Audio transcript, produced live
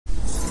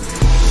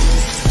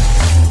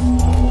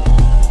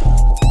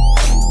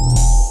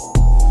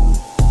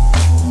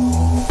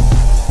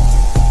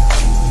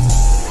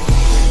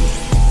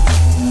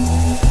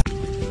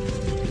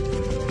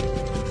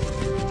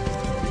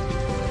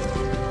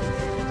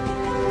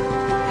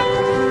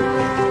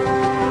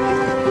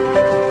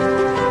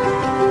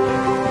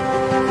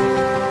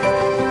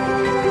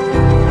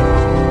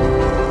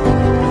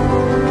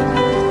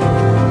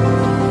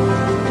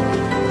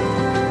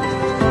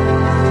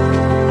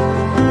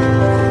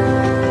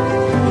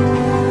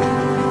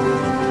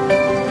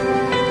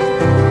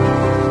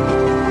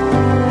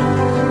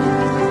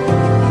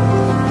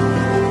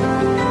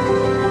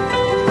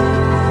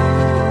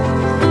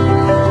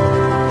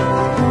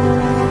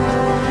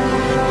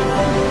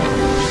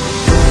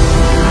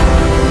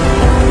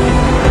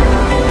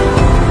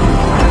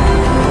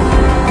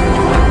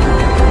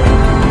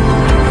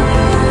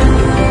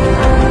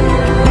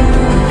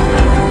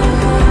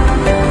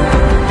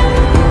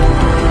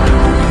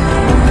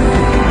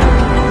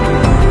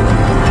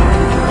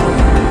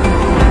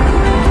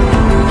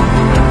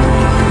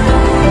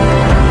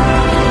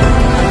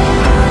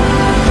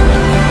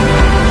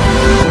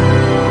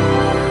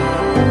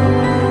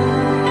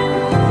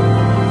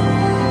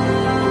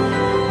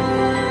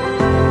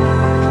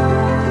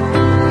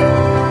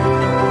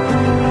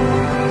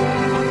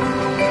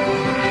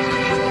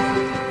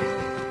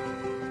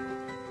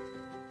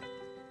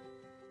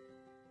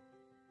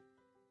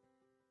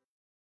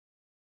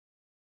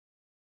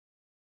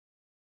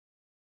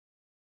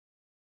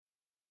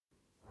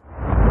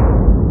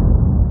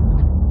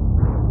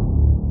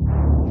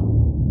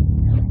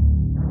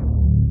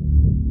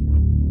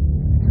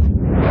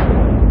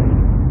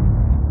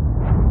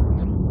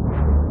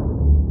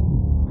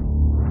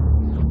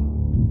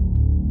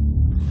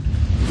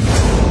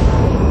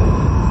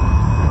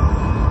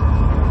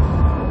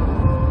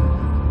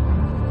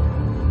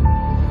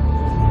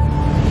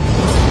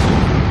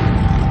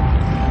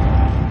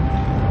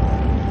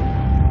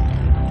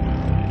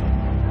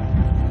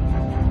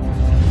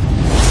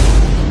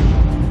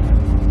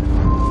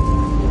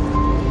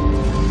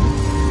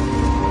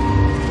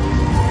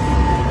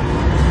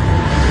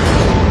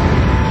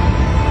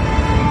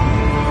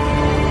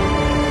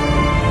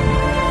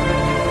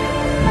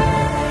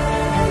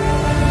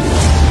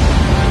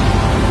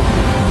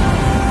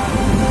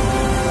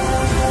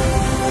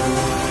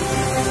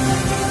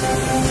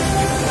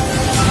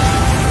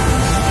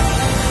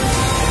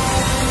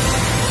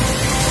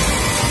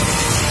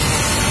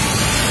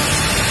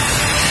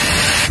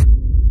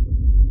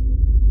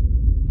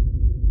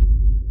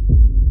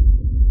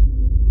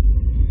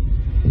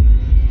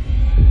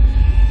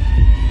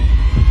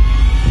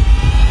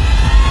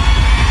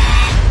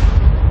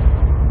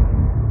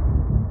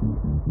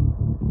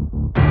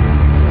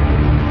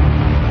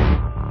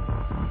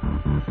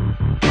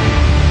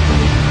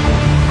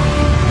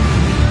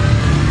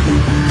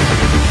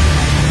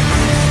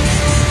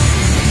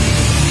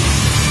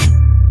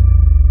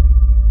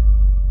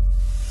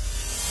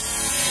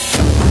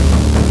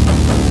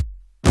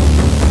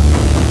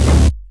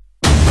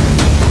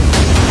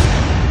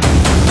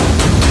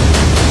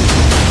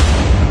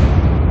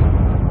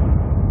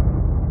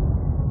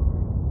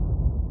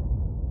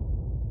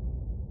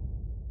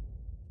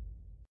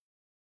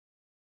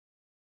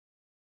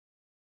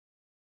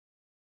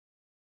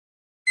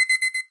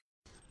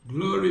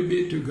Glory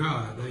be to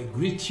God. I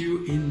greet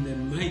you in the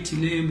mighty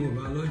name of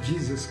our Lord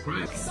Jesus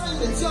Christ.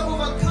 Assignments, you have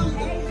overcome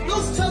them.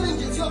 Those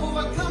challenges, you have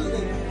overcome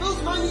them.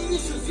 Those money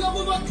issues, you have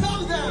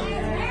overcome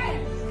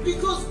them.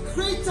 Because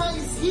greater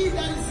is He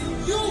that is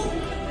in you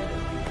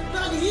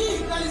than he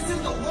that is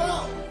in the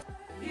world.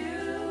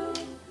 You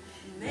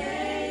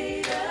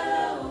made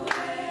a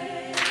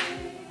way,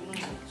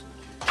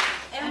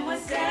 and we're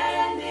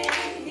standing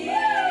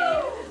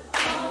here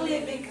only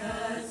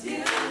because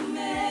you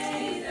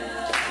made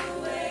a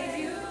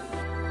way.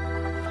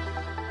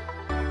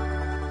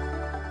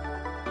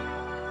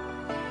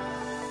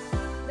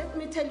 Let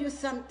me tell you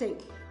something.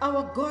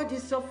 Our God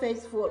is so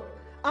faithful.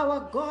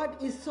 Our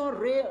God is so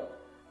real.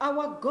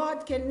 Our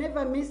God can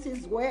never miss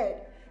His word.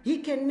 He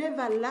can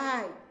never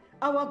lie.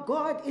 Our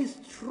God is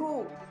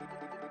true.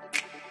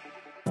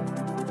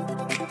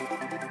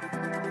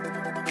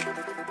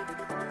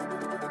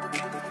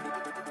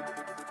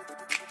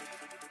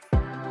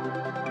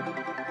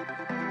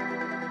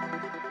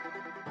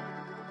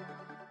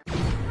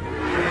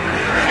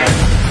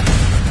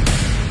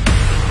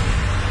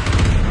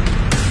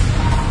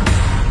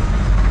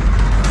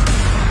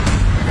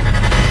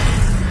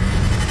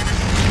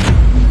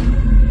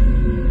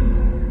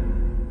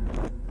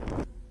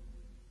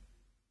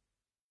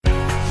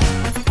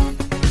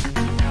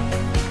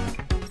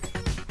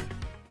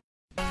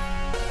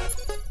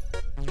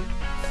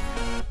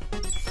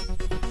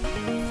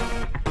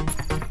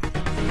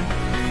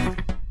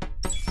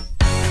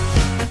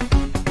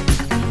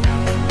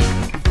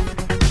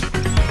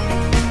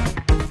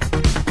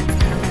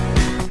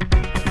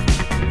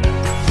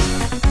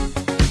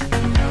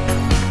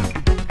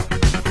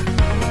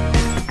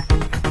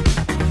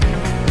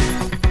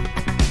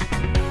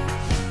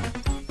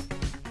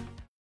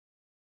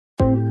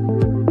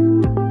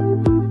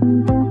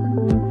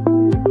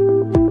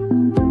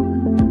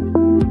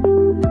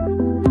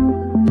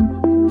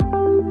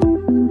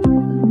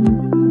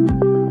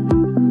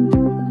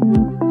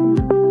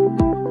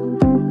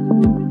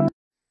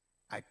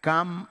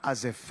 Come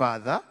as a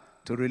father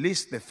to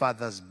release the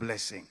father's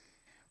blessing.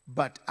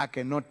 But I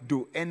cannot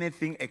do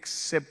anything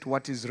except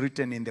what is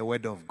written in the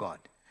word of God.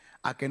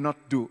 I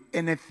cannot do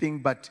anything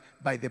but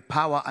by the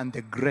power and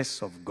the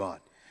grace of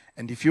God.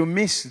 And if you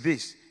miss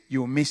this,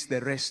 you miss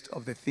the rest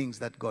of the things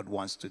that God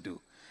wants to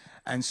do.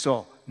 And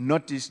so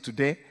notice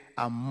today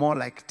I'm more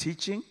like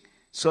teaching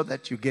so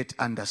that you get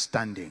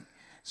understanding.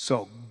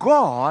 So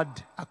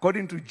God,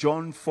 according to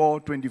John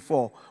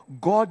 4:24,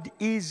 God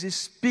is a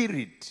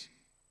spirit.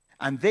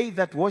 And they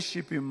that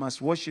worship Him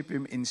must worship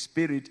Him in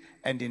spirit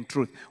and in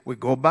truth. We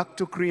go back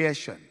to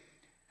creation.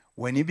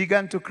 When He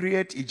began to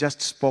create, He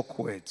just spoke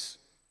words.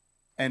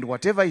 And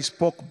whatever He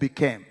spoke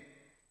became.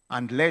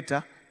 And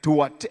later, to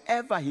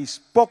whatever He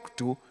spoke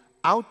to,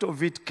 out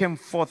of it came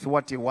forth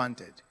what He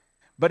wanted.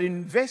 But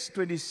in verse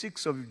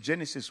 26 of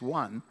Genesis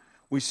 1,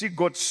 we see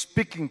God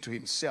speaking to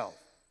Himself.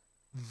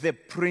 The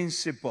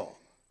principle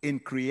in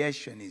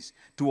creation is,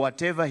 to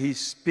whatever He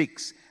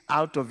speaks,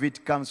 out of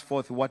it comes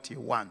forth what He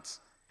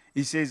wants.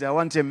 He says, I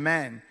want a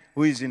man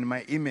who is in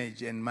my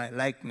image and my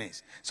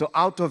likeness. So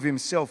out of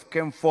Himself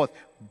came forth,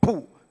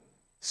 boo,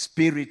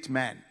 spirit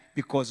man.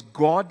 Because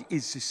God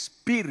is a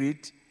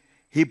spirit,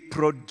 He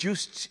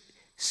produced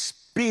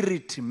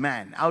spirit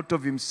man. Out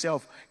of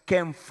Himself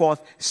came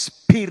forth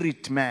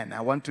spirit man.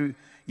 I want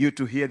you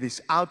to hear this.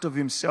 Out of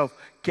Himself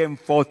came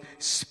forth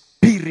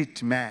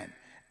spirit man.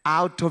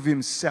 Out of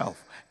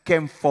Himself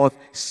came forth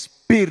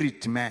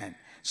spirit man.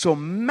 So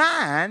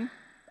man,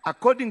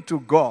 according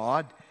to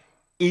God,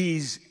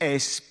 is a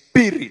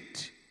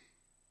spirit.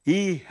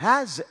 He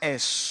has a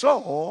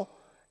soul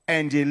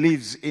and he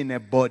lives in a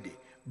body.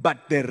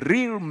 But the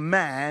real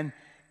man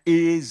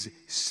is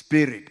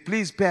spirit.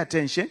 Please pay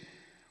attention.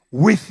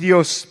 With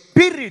your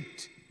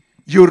spirit,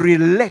 you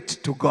relate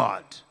to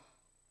God.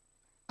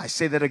 I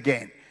say that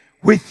again.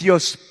 With your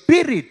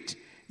spirit,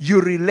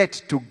 you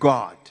relate to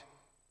God.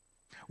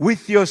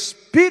 With your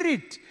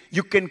spirit,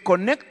 you can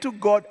connect to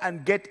God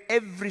and get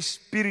every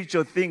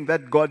spiritual thing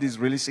that God is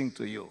releasing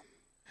to you.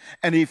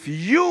 And if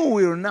you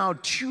will now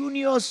tune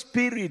your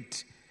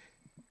spirit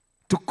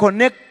to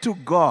connect to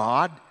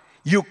God,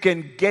 you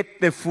can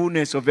get the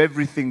fullness of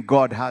everything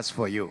God has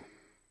for you.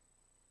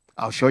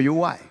 I'll show you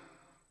why.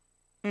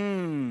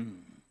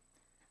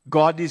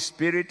 God is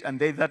spirit, and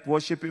they that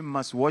worship Him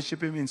must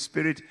worship Him in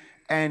spirit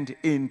and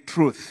in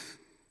truth.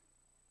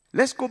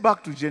 Let's go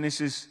back to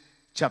Genesis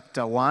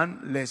chapter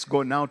 1. Let's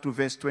go now to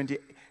verse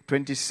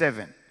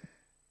 27.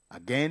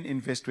 Again,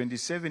 in verse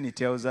 27, it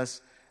tells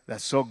us that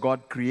so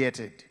God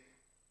created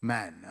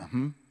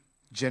man.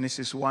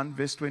 Genesis 1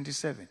 verse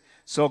 27.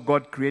 So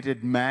God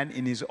created man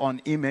in His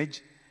own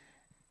image,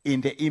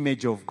 in the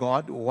image of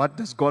God. What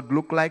does God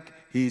look like?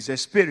 He is a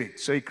spirit.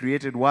 So He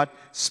created what?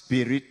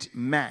 Spirit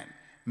man.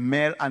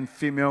 Male and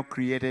female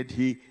created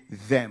He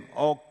them.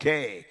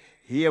 Okay,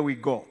 here we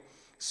go.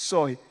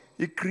 So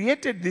He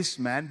created this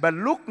man, but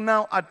look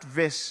now at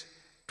verse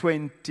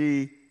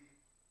 28.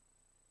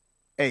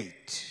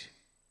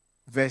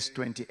 Verse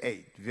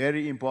 28,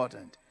 very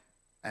important.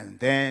 And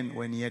then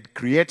when He had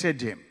created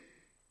him,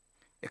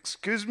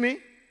 Excuse me,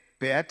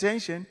 pay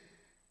attention.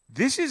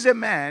 This is a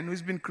man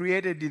who's been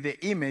created in the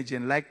image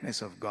and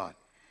likeness of God.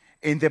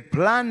 In the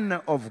plan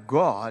of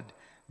God,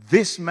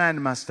 this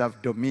man must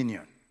have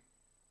dominion.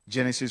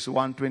 Genesis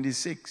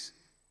 1:26.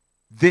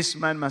 This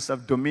man must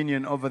have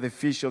dominion over the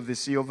fish of the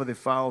sea, over the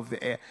fowl of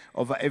the air,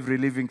 over every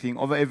living thing,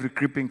 over every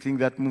creeping thing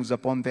that moves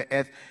upon the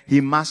earth. He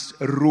must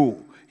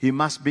rule. He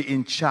must be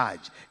in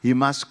charge. He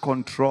must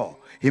control.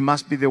 He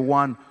must be the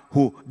one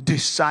who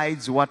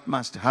decides what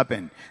must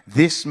happen.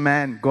 This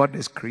man God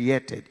has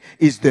created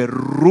is the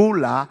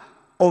ruler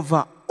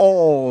over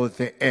all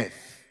the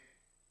earth.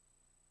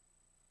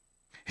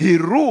 He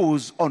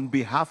rules on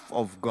behalf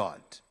of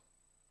God.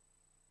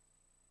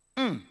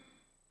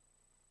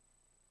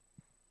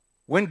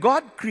 When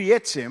God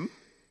creates him,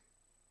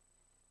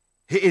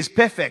 he is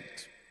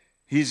perfect.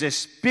 He is a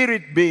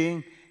spirit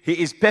being.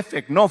 He is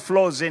perfect. No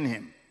flaws in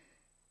him.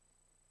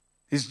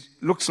 He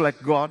looks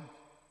like God.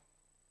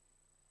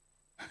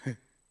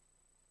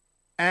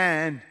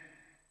 And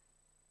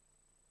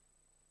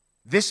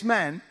this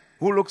man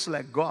who looks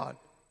like God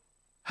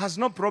has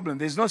no problem.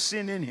 There's no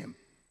sin in him.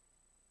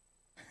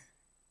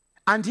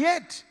 And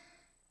yet,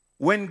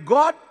 when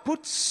God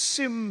puts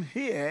him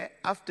here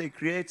after he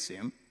creates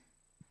him,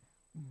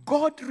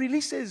 God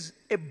releases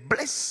a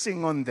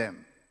blessing on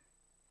them.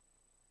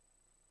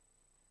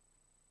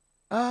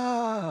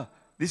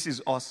 This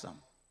is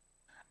awesome.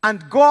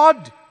 And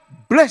God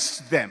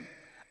blessed them.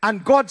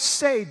 And God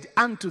said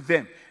unto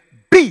them,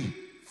 be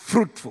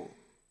fruitful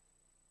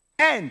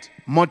and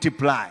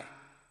multiply.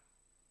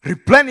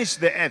 Replenish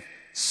the earth,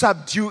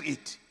 subdue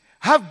it.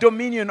 Have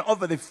dominion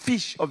over the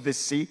fish of the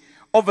sea,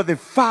 over the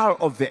fowl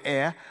of the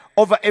air,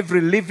 over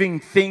every living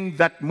thing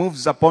that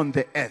moves upon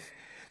the earth.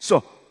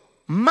 So,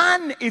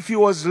 man, if he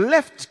was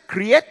left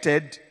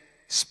created,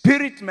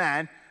 spirit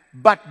man,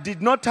 but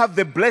did not have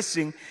the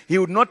blessing, he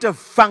would not have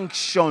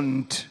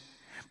functioned.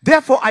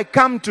 Therefore, I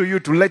come to you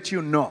to let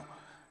you know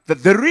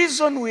that the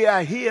reason we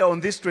are here on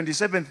this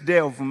 27th day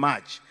of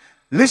March,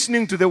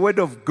 listening to the word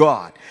of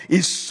God,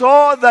 is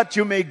so that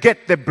you may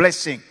get the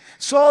blessing,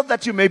 so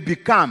that you may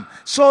become,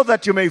 so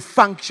that you may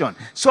function,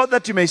 so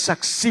that you may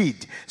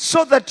succeed,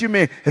 so that you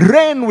may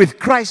reign with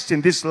Christ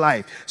in this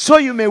life, so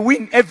you may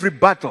win every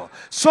battle,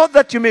 so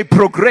that you may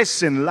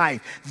progress in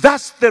life.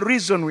 That's the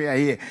reason we are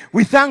here.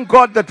 We thank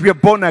God that we are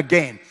born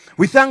again.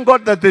 We thank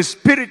God that the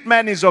spirit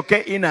man is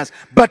okay in us,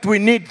 but we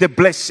need the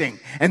blessing.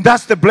 And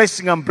that's the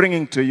blessing I'm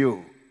bringing to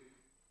you.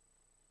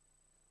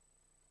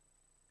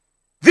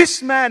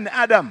 This man,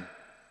 Adam,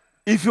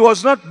 if he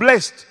was not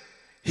blessed,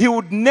 he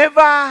would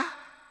never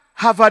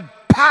have had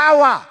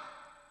power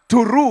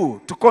to rule,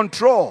 to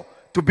control,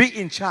 to be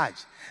in charge.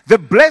 The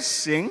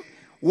blessing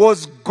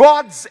was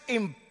God's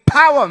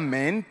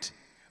empowerment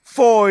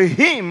for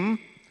him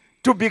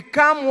to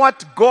become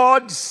what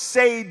God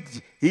said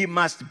he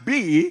must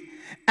be,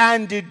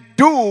 and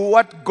do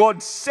what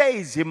God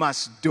says he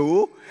must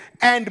do,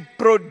 and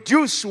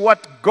produce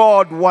what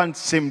God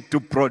wants him to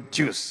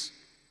produce.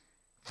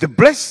 The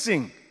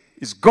blessing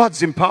is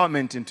God's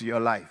empowerment into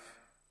your life.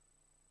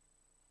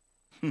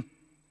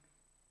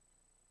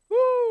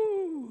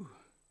 Woo.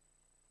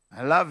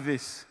 I love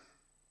this.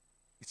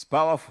 It's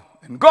powerful.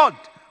 And God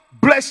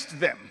blessed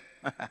them.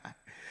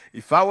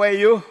 If I were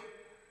you,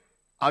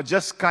 I'll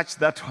just catch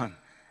that one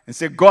and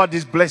say, God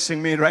is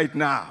blessing me right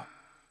now.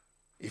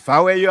 If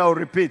I were you, I'll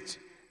repeat.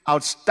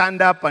 I'll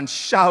stand up and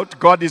shout,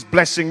 God is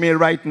blessing me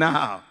right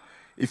now.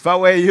 If I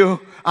were you,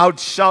 I would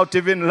shout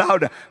even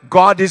louder,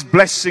 God is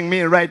blessing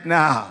me right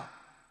now.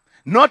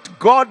 Not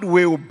God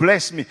will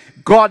bless me.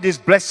 God is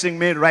blessing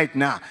me right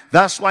now.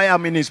 That's why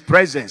I'm in his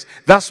presence.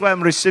 That's why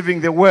I'm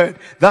receiving the word.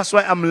 That's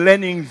why I'm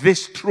learning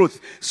this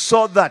truth,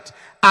 so that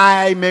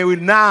I may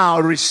now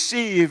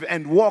receive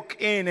and walk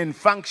in and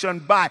function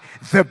by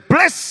the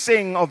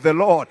blessing of the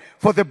Lord.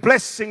 For the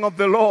blessing of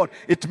the Lord,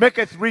 it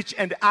maketh rich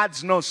and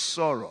adds no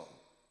sorrow.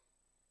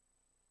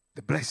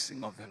 The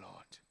blessing of the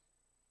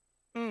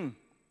Lord.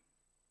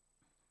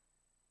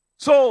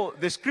 So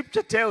the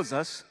scripture tells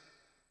us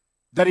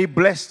that he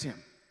blessed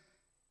him.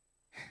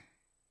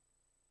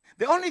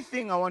 The only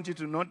thing I want you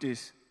to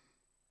notice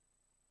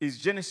is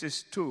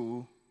Genesis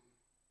 2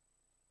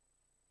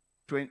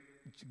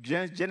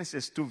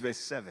 verse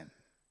 7.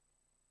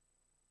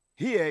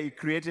 Here he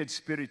created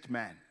spirit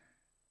man.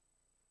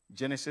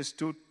 Genesis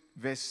 2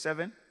 verse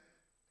 7.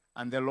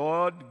 And the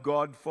Lord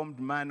God formed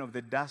man of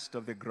the dust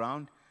of the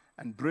ground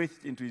and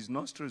breathed into his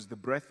nostrils the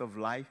breath of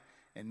life,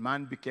 and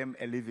man became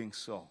a living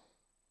soul.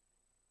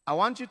 I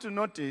want you to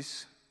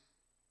notice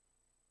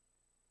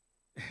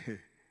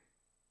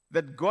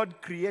that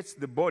God creates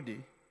the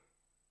body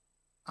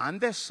and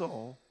the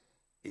soul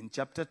in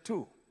chapter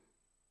 2.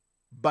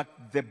 But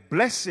the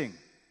blessing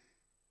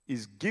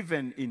is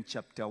given in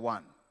chapter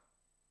 1.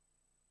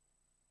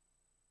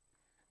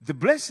 The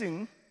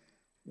blessing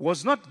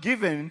was not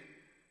given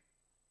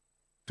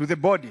to the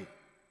body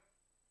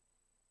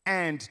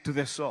and to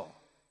the soul,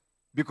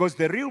 because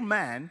the real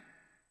man,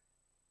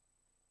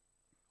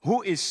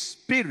 who is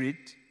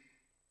spirit,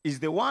 is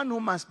the one who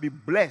must be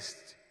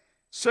blessed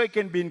so he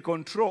can be in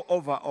control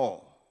over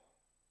all.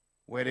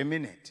 Wait a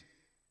minute.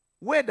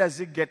 Where does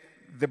he get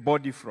the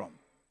body from?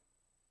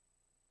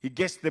 He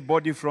gets the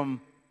body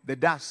from the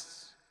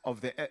dust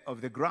of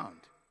the ground.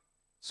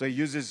 So he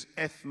uses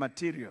earth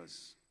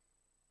materials.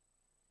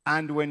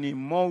 And when he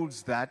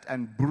molds that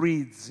and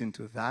breathes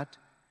into that,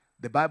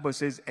 the Bible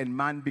says, and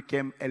man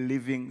became a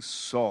living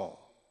soul.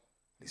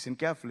 Listen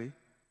carefully.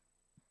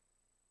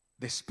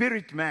 The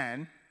spirit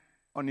man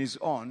on his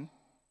own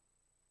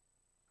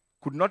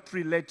could not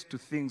relate to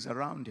things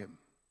around him.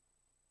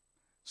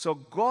 So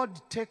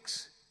God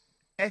takes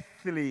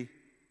earthly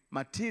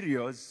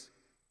materials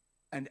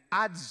and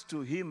adds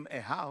to him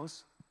a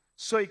house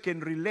so he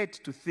can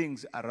relate to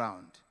things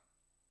around.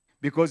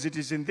 Because it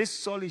is in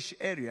this soulish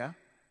area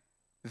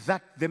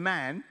that the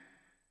man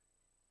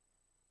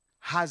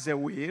has a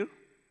will,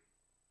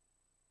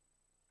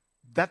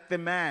 that the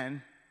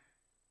man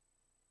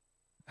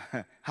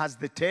has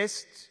the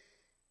taste.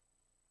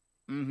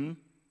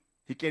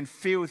 He can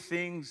feel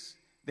things,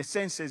 the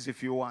senses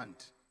if you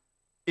want.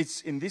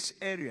 It's in this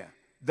area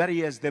that he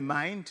has the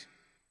mind.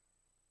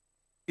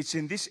 It's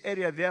in this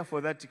area,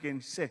 therefore, that he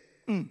can say,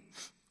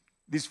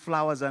 these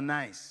flowers are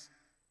nice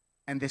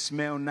and they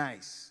smell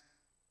nice.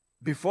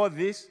 Before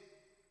this,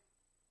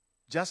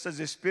 just as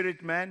a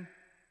spirit man,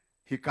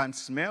 he can't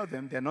smell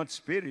them. They're not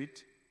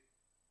spirit.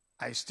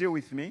 Are you still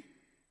with me?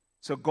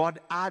 So God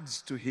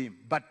adds to him.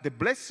 But the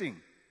blessing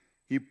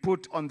he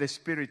put on the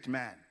spirit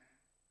man.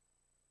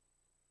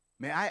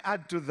 May I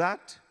add to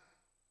that?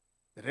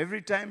 That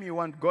every time you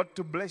want God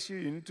to bless you,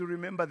 you need to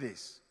remember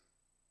this.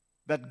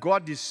 That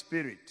God is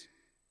spirit.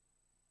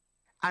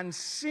 And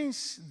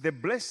since the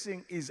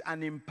blessing is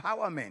an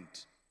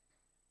empowerment,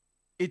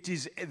 it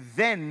is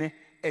then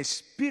a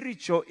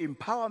spiritual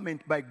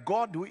empowerment by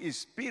God who is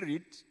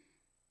spirit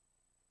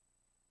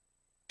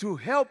to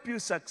help you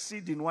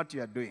succeed in what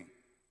you are doing.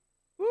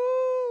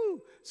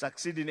 Woo!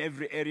 Succeed in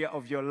every area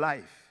of your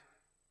life.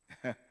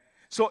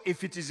 So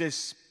if it is a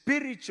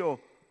spiritual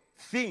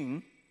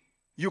thing,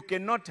 you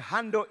cannot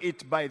handle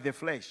it by the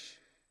flesh.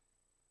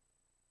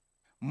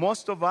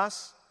 Most of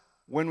us,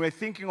 when we're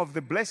thinking of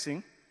the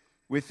blessing,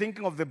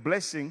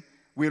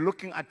 we're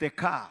looking at a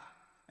car,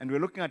 and we're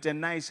looking at a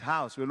nice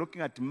house, we're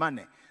looking at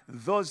money.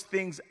 Those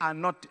things are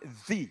not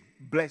the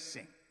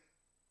blessing.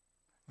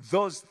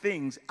 Those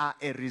things are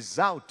a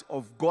result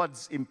of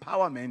God's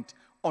empowerment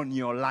on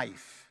your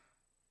life.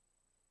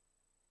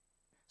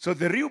 So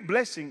the real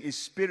blessing is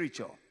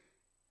spiritual.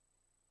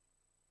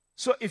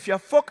 So if you're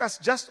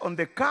focused just on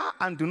the car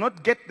and do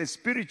not get the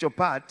spiritual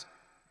part,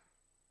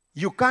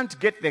 you can't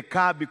get the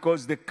car,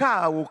 because the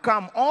car will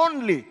come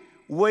only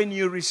when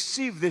you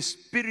receive the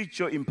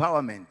spiritual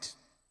empowerment.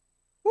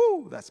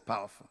 Woo, that's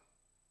powerful.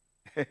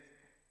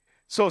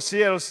 So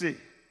CLC,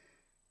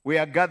 we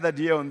are gathered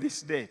here on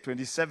this day,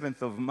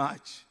 27th of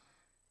March,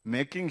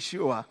 making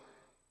sure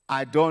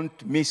I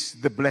don't miss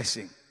the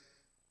blessing.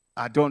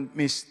 I don't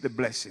miss the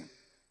blessing.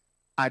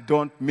 I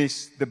don't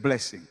miss the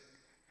blessing.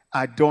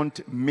 I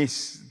don't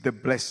miss the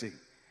blessing.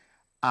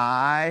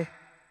 I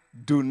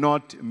do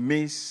not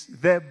miss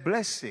the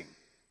blessing.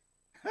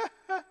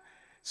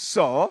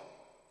 So,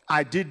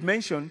 I did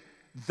mention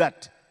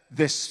that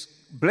this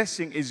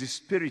blessing is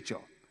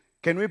spiritual.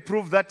 Can we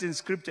prove that in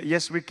Scripture?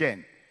 Yes, we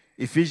can.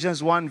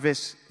 Ephesians 1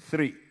 verse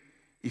 3.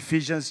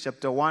 Ephesians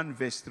chapter 1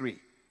 verse 3.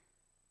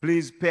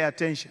 Please pay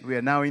attention. We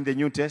are now in the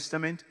New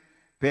Testament.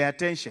 Pay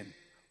attention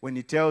when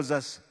he tells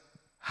us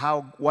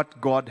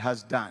what God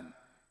has done.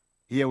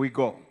 Here we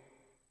go.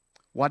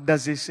 What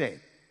does he say?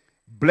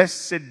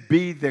 Blessed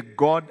be the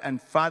God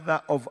and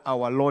Father of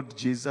our Lord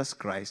Jesus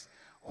Christ,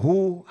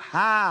 who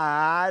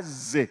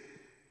has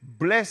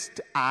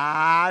blessed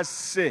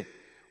us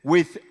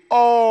with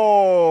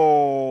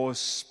all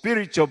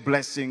spiritual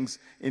blessings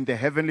in the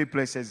heavenly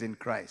places in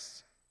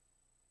Christ.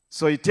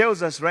 So he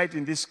tells us right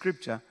in this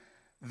scripture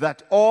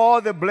that all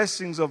the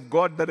blessings of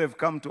God that have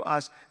come to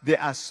us, they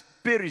are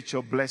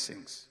spiritual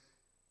blessings.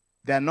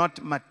 They are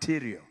not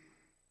material.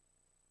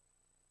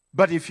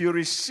 But if you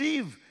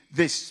receive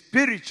the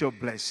spiritual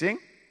blessing,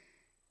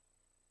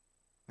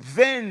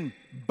 then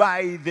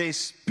by the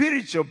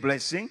spiritual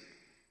blessing,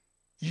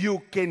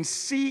 you can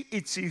see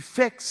its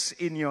effects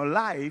in your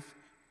life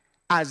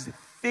as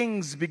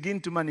things begin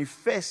to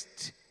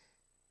manifest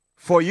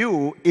for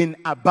you in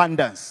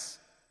abundance.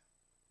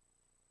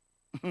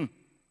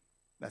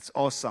 That's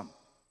awesome.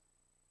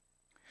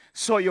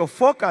 So your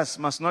focus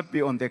must not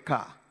be on the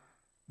car,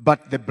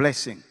 but the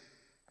blessing.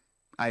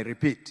 I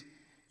repeat,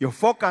 your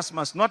focus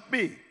must not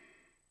be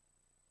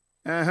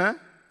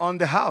on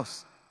the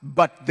house,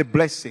 but the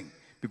blessing.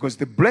 Because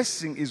the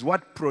blessing is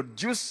what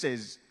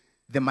produces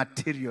the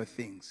material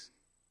things.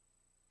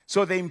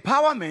 So the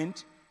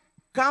empowerment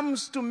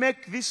comes to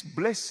make this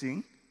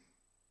blessing,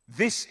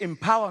 this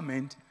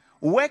empowerment,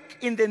 work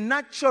in the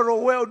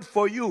natural world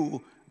for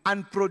you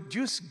and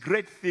produce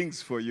great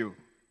things for you.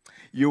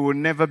 You will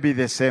never be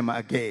the same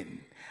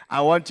again.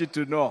 I want you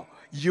to know,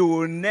 you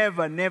will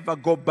never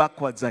go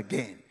backwards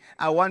again.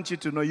 I want you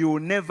to know you will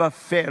never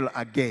fail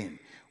again.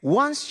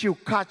 Once you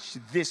catch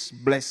this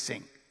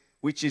blessing,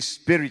 which is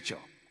spiritual,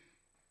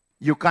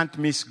 you can't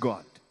miss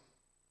God.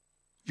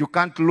 You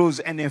can't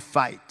lose any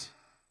fight.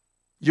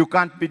 You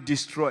can't be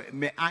destroyed.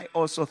 May I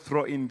also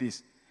throw in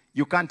this?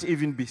 You can't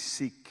even be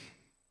sick.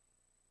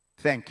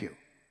 Thank you.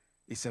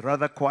 It's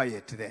rather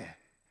quiet there.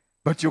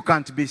 But you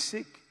can't be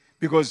sick,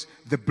 because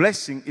the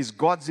blessing is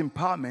God's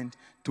empowerment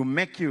to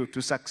make you to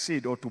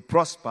succeed or to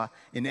prosper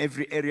in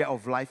every area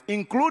of life,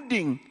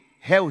 including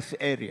health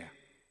area.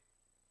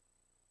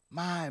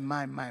 My.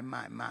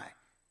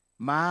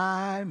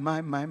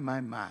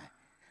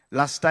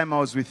 Last time I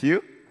was with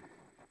you,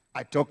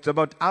 I talked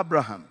about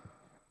Abraham,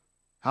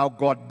 how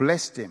God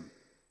blessed him.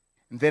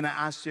 And then I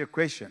asked you a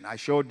question. I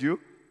showed you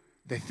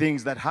the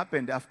things that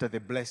happened after the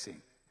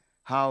blessing.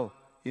 How,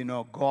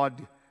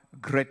 God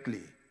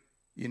greatly,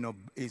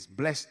 is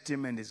blessed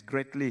him and is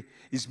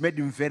made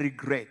him very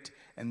great.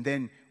 And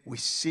then we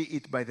see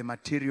it by the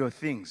material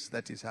things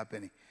that is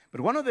happening. But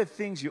one of the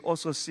things you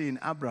also see in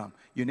Abraham,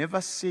 you never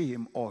see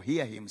him or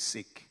hear him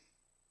sick.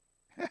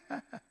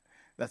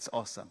 That's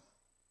awesome.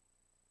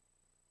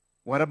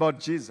 What about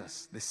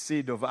Jesus, the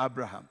seed of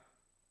Abraham?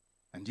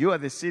 And you are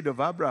the seed of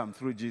Abraham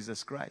through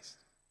Jesus Christ.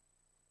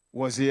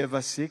 Was he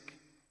ever sick?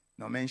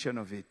 No mention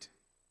of it.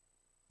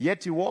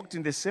 Yet he walked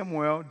in the same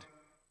world,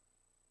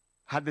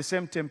 had the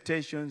same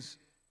temptations.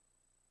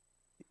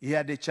 He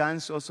had a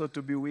chance also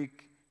to be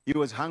weak. He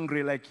was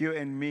hungry like you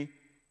and me,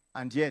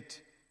 and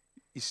yet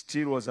he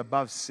still was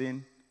above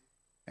sin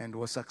and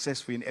was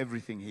successful in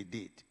everything he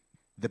did.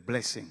 The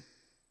blessing.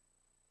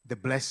 The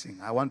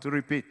blessing. I want to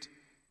repeat.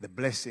 The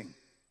blessing.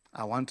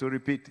 I want to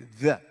repeat.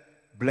 The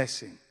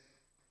blessing.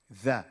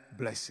 The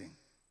blessing.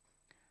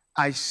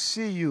 I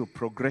see you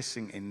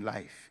progressing in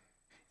life.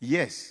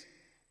 Yes,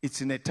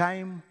 it's in a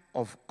time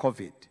of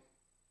COVID.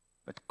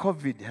 But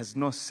COVID has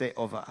no say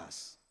over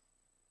us.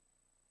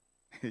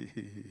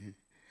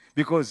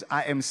 Because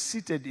I am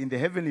seated in the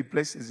heavenly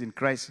places in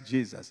Christ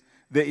Jesus.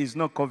 There is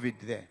no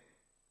COVID there.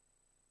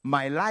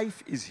 My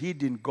life is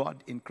hid in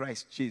God in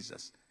Christ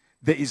Jesus.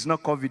 There is no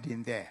COVID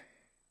in there.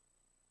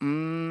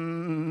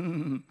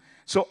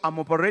 So I'm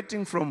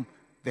operating from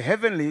the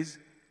heavenlies.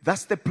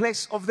 That's the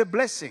place of the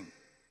blessing.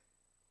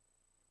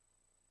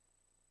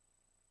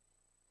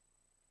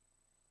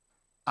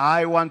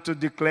 I want to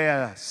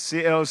declare,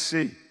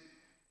 CLC,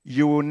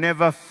 you will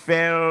never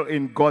fail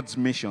in God's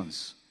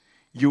missions.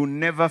 You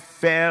never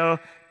fail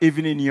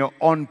even in your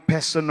own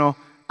personal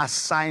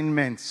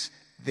assignments,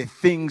 the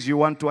things you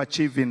want to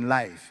achieve in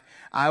life.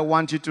 I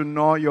want you to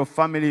know your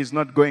family is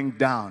not going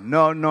down.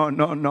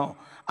 No.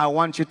 I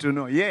want you to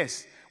know,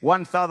 yes,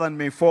 1,000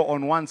 may fall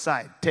on one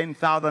side,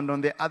 10,000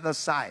 on the other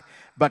side.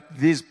 But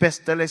these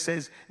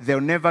pestilences, they'll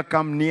never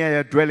come near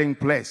your dwelling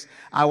place.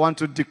 I want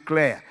to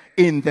declare,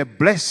 in the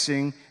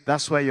blessing,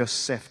 that's where your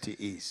safety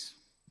is.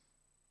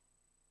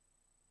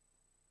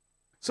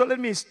 So let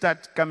me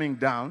start coming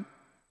down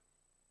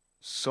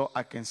so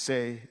I can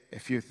say a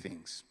few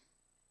things.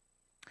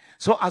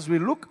 So as we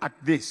look at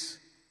this,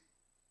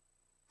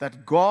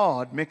 that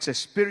God makes a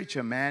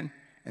spiritual man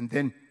and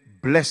then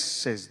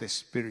blesses the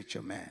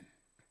spiritual man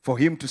for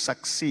him to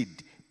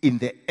succeed in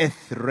the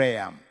earth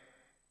realm.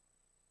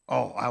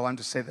 Oh, I want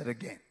to say that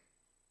again.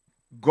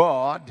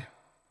 God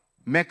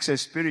makes a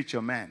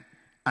spiritual man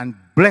and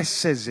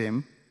blesses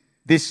him,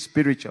 this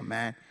spiritual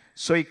man,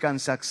 so he can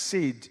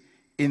succeed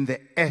in the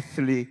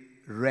earthly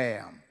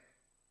realm.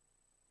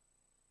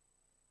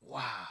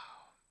 Wow.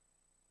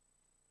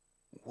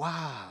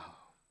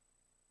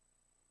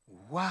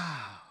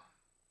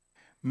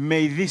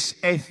 May this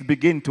earth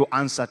begin to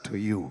answer to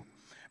you.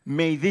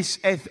 May this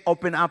earth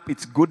open up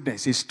its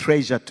goodness, its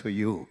treasure to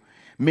you.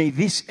 May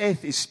this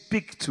earth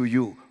speak to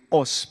you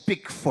or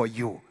speak for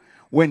you.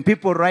 When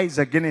people rise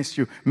against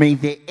you, may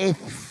the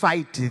earth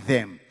fight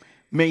them.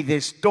 May the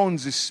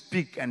stones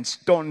speak and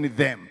stone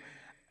them.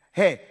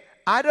 Hey,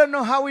 I don't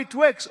know how it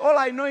works. All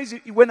I know is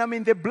when I'm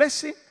in the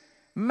blessing,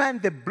 man,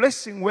 the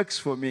blessing works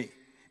for me.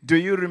 Do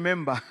you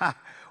remember?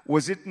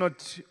 Was it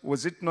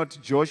not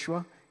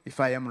Joshua, if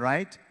I am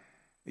right?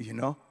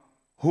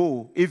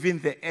 Who even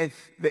the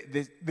earth,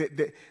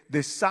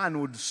 the sun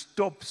would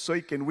stop so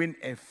he can win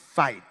a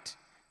fight.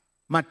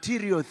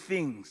 Material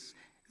things,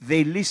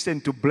 they listen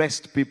to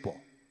blessed people.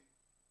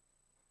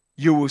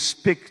 You will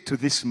speak to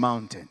this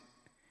mountain.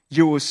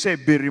 You will say,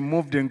 be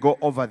removed and go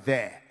over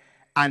there,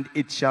 and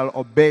it shall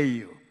obey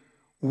you.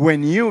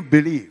 When you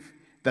believe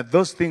that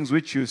those things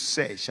which you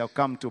say shall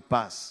come to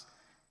pass,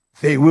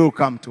 they will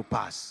come to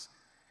pass.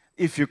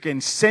 If you can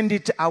send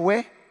it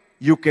away,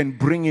 you can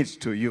bring it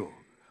to you.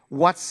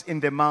 What's in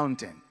the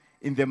mountain?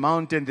 In the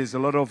mountain, there's a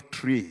lot of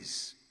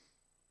trees.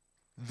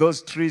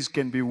 Those trees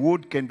can be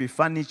wood, can be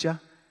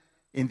furniture.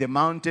 In the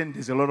mountain,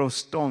 there's a lot of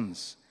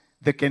stones.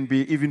 There can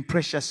be even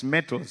precious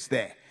metals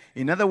there.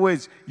 In other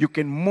words, you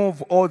can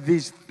move all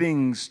these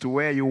things to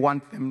where you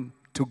want them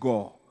to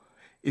go.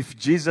 If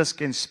Jesus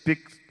can speak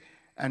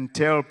and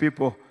tell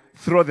people,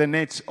 throw the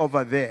nets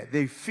over there.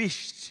 They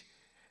fished.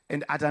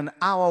 And at an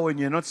hour when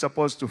you're not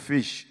supposed to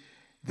fish,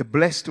 the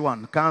blessed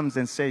one comes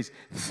and says,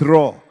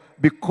 throw.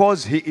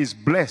 Because he is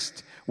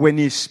blessed, when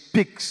he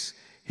speaks,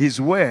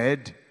 his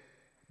word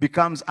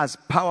becomes as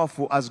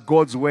powerful as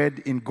God's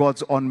word in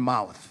God's own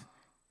mouth.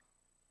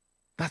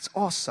 That's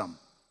awesome.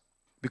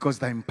 Because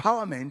the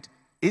empowerment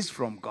is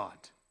from God.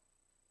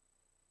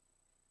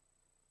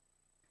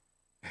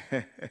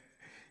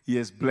 He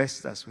has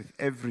blessed us with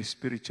every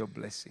spiritual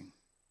blessing.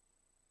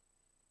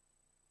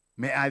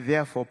 May I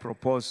therefore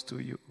propose to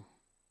you.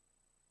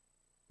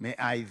 May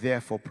I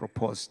therefore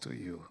propose to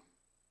you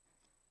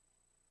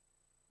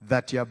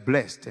that you're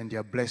blessed, and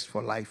you're blessed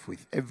for life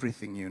with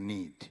everything you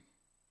need.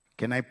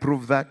 Can I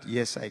prove that?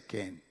 Yes, I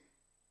can.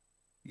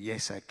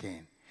 Yes, I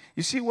can.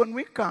 You see, when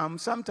we come,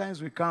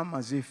 sometimes we come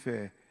as if,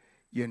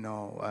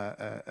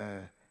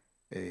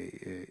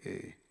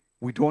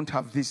 we don't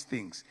have these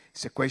things.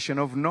 It's a question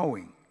of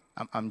knowing.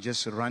 I'm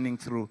just running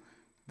through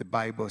the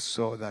Bible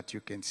so that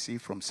you can see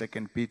from 2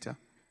 Peter.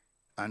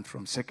 And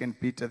from 2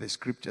 Peter, the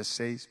scripture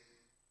says,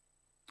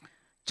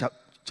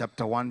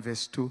 chapter 1,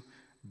 verse 2,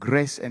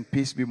 grace and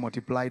peace be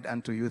multiplied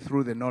unto you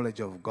through the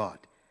knowledge of God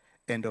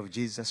and of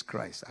Jesus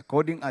Christ,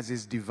 according as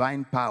his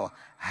divine power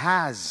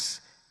has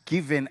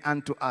given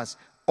unto us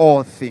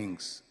all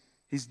things.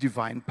 His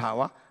divine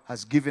power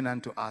has given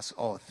unto us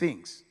all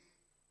things.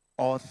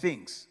 All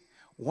things.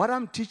 What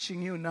I'm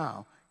teaching you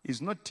now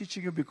is not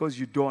teaching you because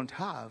you don't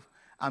have.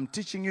 I'm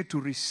teaching you to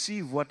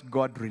receive what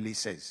God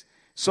releases,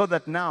 so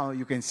that now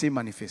you can see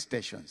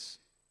manifestations.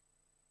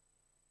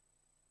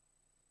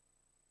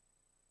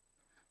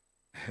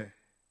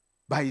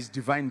 By his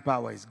divine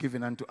power is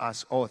given unto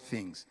us all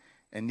things.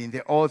 And in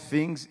the all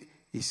things,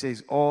 he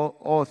says,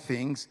 all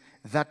things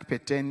that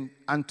pertain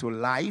unto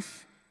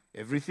life,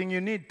 everything you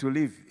need to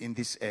live in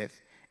this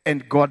earth,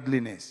 and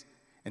godliness.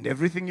 And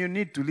everything you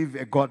need to live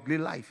a godly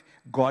life,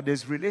 God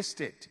has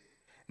released it.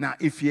 Now,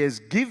 if he has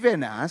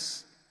given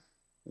us,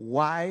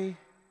 why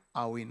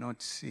are we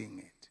not seeing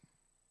it?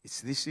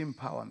 It's this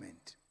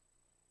empowerment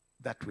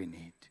that we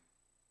need,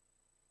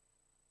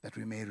 that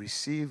we may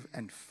receive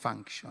and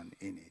function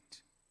in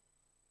it.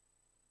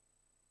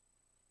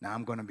 Now,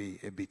 I'm going to be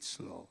a bit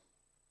slow.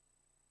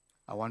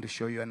 I want to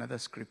show you another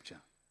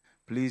scripture.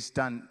 Please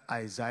turn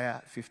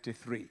Isaiah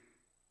 53.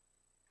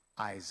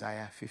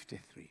 Isaiah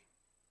 53.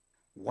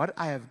 What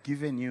I have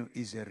given you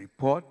is a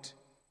report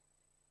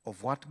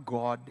of what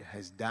God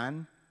has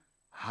done,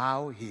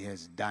 how he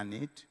has done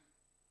it.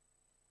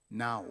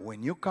 Now,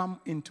 when you come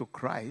into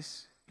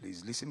Christ,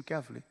 please listen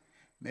carefully.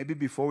 Maybe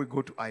before we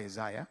go to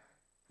Isaiah,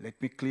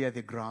 let me clear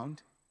the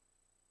ground.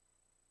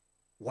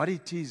 What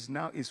it is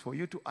now is for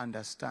you to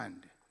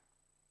understand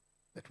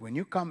that when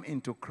you come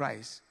into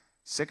Christ,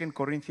 2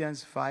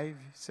 Corinthians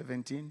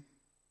 5:17.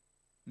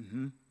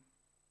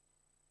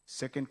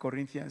 2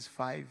 Corinthians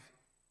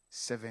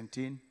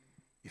 5:17.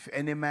 If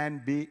any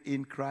man be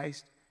in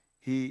Christ,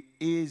 he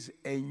is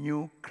a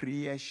new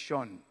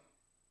creation.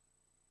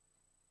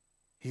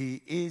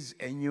 He is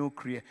a new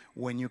creation.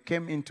 When you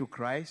came into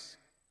Christ,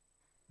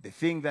 the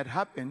thing that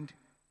happened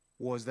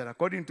was that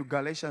according to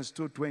Galatians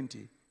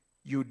 2:20,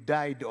 you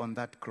died on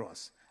that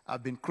cross.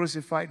 I've been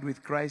crucified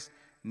with Christ.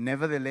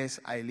 Nevertheless,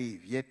 I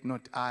live. Yet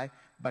not I,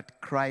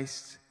 but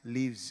Christ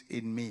lives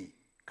in me.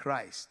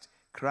 Christ,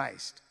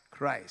 Christ,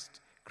 Christ,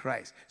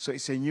 Christ. So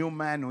it's a new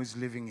man who is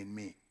living in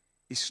me.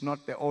 It's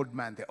not the old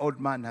man. The old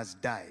man has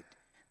died.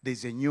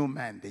 There's a new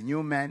man. The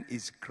new man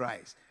is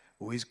Christ.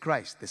 Who is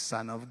Christ? The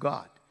Son of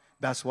God.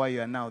 That's why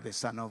you are now the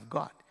Son of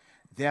God.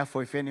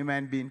 Therefore, if any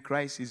man be in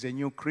Christ, he is a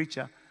new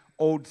creature.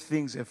 Old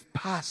things have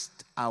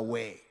passed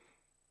away.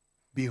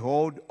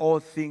 Behold, all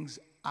things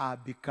are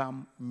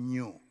become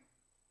new.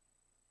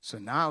 So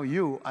now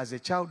you, as a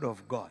child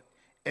of God,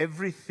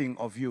 everything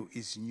of you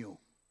is new.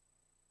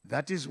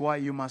 That is why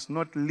you must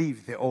not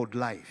live the old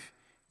life.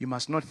 You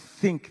must not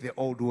think the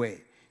old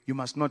way. You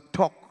must not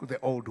talk the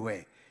old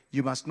way.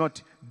 You must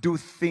not do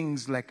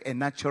things like a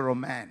natural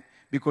man,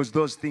 because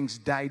those things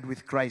died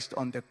with Christ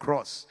on the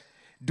cross.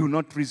 Do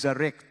not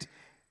resurrect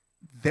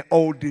the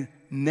old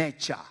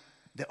nature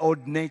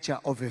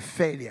of a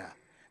failure,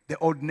 the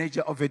old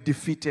nature of a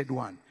defeated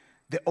one,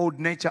 the old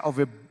nature of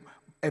a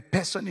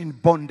person in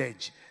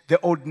bondage, the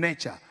old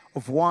nature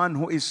of one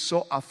who is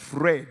so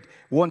afraid,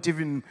 won't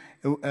even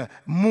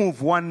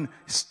move one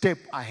step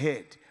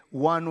ahead,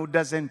 one who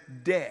doesn't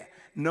dare.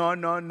 No,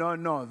 no, no,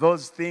 no.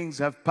 Those things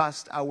have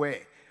passed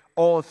away.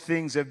 All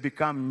things have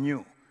become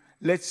new.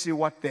 Let's see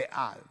what they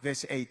are.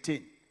 Verse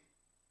 18.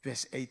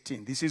 Verse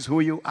 18. This is who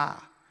you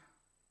are.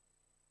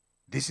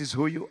 This is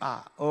who you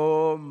are.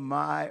 Oh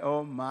my,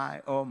 oh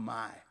my, oh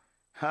my.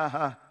 Ha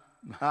ha,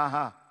 ha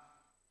ha.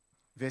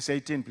 Verse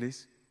 18,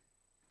 please.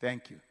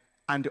 Thank you.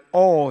 And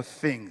all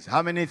things.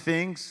 How many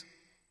things?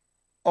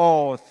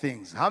 All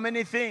things. How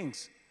many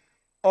things?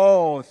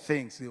 All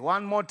things.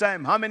 One more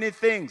time. How many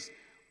things?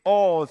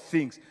 All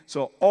things.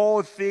 So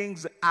all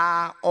things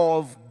are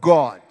of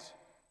God.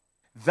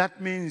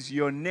 That means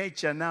your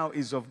nature now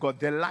is of God.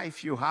 The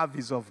life you have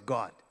is of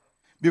God.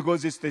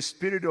 Because it's the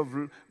Spirit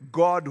of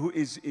God who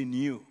is in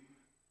you.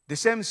 The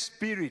same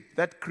Spirit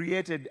that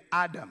created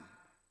Adam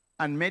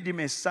and made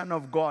him a son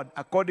of God,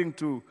 according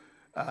to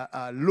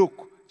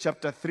Luke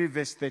chapter 3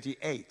 verse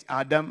 38.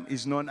 Adam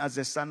is known as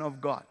the Son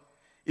of God.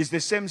 It's the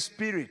same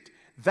Spirit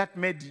that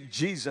made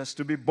Jesus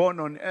to be born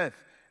on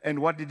earth. And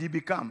what did he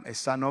become? A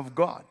son of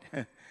God.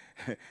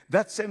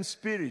 That same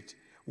Spirit,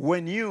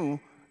 when you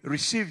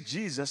receive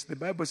Jesus, the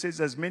Bible says,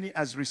 as many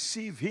as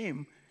receive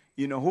him,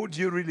 you know, who do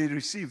you really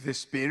receive? The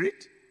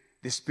Spirit.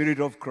 The Spirit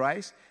of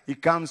Christ. He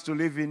comes to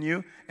live in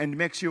you and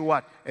makes you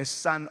what? A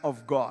son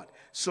of God.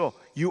 So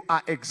you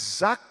are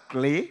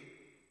exactly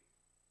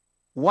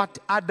what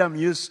Adam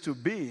used to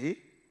be,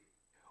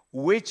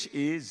 which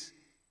is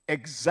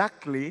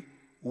exactly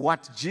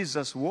what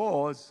Jesus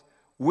was,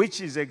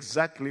 which is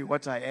exactly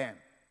what I am.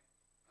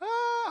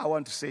 I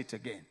want to say it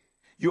again.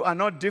 You are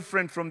not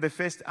different from the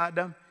first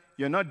Adam.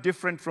 You're not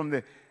different from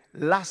the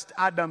last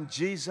Adam,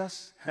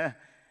 Jesus.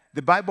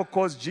 The Bible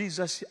calls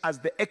Jesus as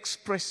the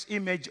express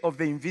image of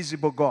the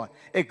invisible God.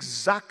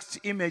 Exact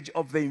image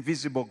of the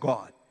invisible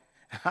God.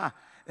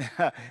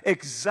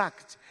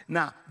 Exact.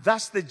 Now,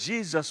 that's the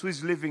Jesus who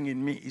is living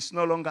in me. It's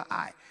no longer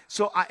I.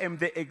 So I am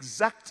the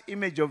exact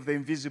image of the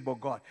invisible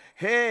God.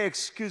 Hey,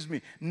 excuse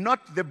me,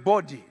 not the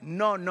body.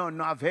 No.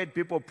 I've heard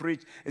people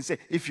preach and say,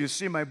 if you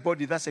see my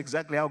body, that's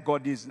exactly how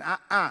God is.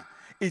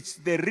 It's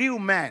the real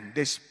man,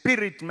 the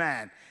spirit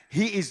man.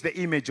 He is the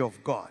image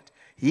of God.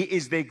 He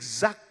is the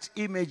exact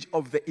image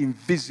of the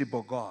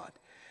invisible God.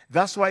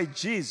 That's why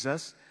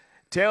Jesus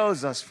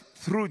tells us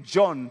through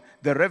John,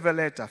 the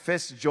Revelator, 1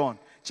 John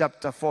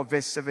chapter 4,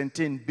 verse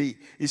 17b.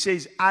 He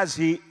says, as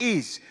he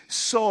is,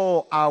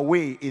 so are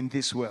we in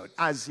this world.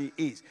 As he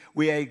is.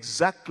 We are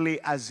exactly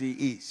as he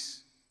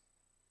is.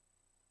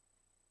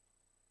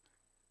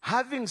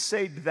 Having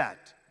said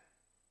that,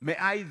 may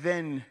I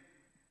then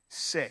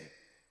say,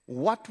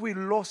 what we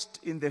lost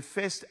in the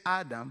first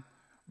Adam,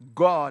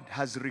 God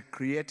has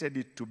recreated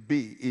it to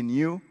be in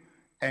you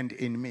and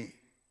in me.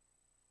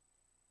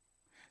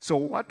 So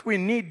what we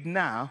need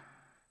now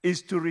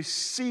is to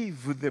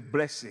receive the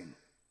blessing.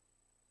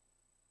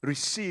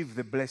 Receive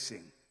the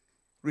blessing.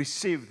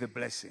 Receive the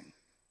blessing.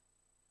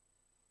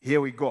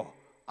 Here we go.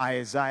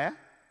 Isaiah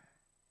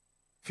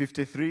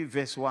 53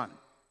 verse 1.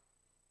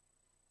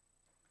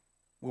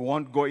 We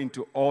won't go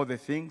into all the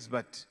things,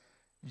 but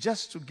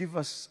just to give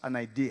us an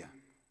idea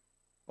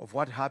of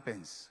what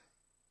happens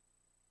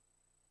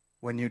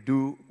when you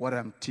do what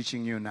I'm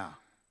teaching you now.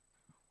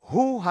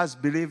 Who has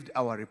believed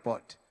our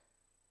report?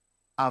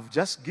 I've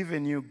just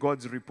given you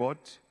God's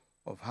report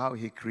of how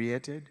he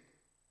created.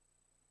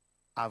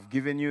 I've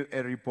given you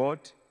a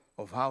report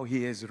of how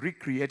he has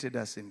recreated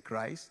us in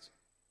Christ.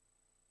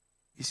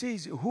 He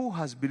says, who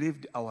has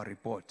believed our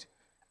report?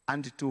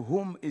 And to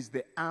whom is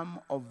the arm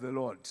of the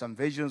Lord? Some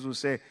versions will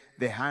say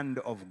the hand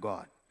of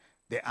God.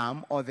 The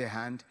arm or the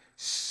hand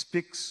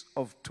speaks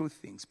of two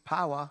things,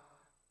 power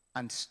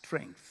and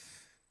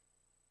strength.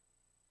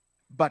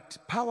 But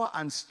power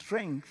and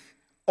strength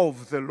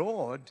of the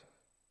Lord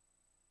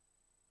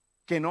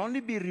can only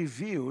be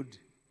revealed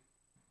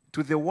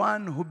to the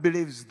one who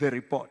believes the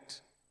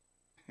report.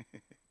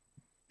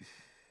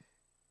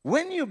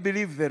 When you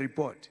believe the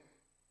report,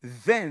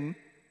 then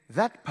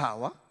that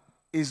power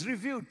is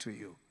revealed to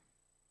you.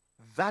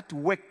 That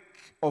work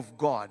of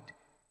God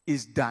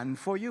is done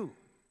for you.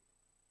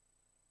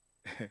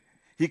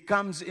 He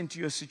comes into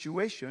your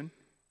situation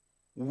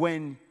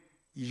when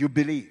you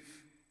believe.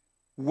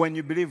 When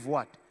you believe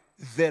what?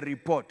 The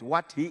report,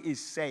 what he is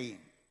saying.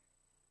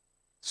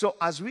 So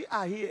as we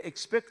are here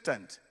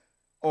expectant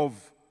of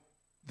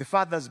the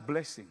Father's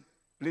blessing,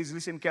 please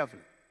listen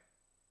carefully.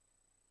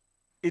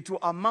 It will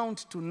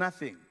amount to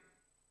nothing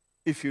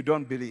if you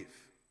don't believe.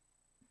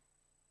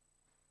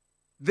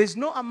 There's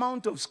no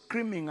amount of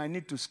screaming I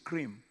need to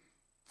scream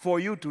for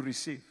you to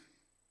receive.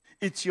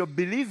 It's your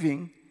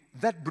believing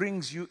that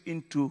brings you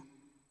into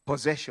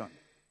possession.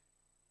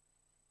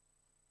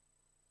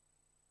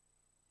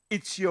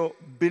 It's your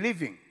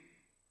believing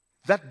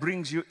that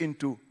brings you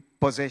into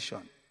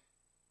possession.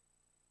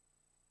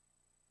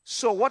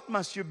 So what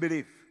must you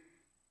believe?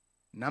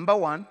 Number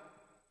one,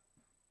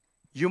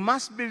 you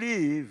must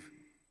believe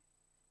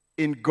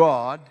in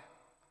God.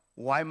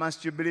 Why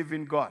must you believe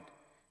in God?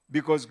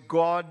 Because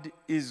God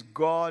is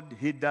God.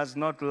 He does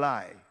not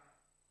lie.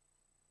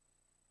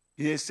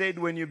 He has said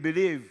when you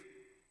believe,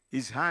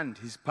 his hand,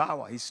 his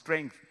power, his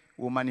strength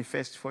will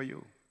manifest for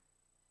you.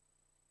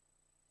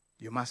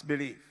 You must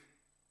believe.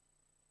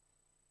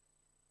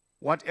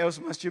 What else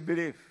must you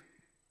believe?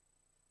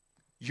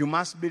 You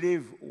must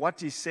believe what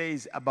he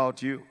says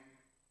about you,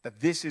 that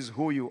this is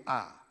who you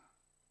are,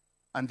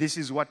 and this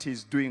is what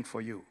he's doing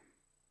for you.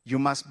 You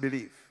must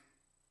believe.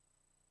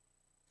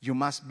 You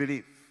must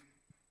believe.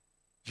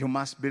 You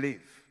must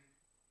believe.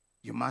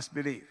 You must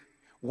believe.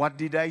 What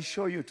did I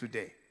show you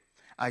today?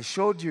 I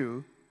showed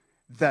you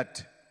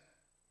that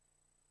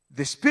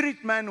the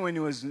spirit man, when he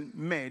was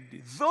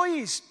made, though he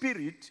is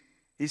spirit,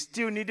 he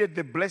still needed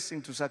the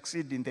blessing to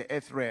succeed in the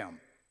earth realm.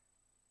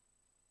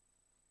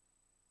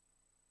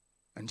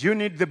 And you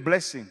need the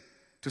blessing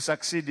to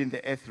succeed in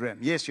the earth realm.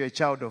 Yes, you're a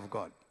child of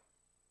God.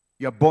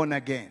 You're born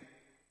again.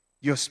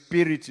 Your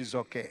spirit is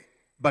okay.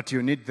 But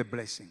you need the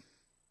blessing.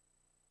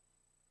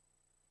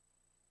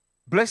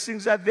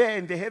 Blessings are there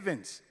in the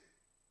heavens.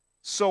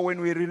 So when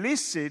we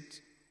release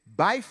it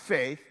by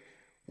faith,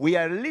 we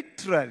are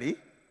literally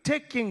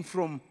taking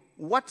from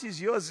what is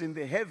yours in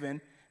the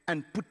heaven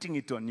and putting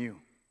it on you.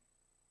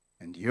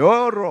 And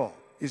your role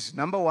is,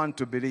 number one,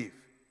 to believe.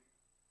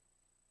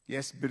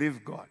 Yes,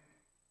 believe God.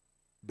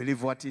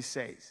 Believe what He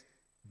says.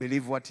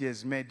 Believe what He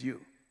has made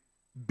you.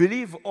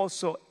 Believe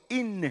also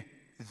in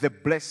the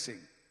blessing.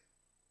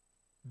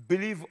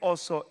 Believe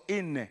also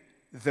in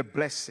the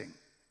blessing.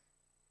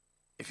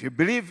 If you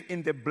believe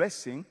in the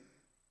blessing,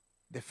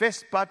 the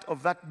first part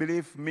of that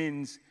belief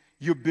means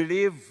you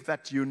believe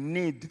that you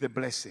need the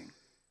blessing.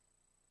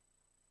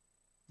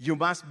 You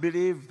must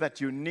believe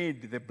that you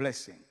need the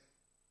blessing.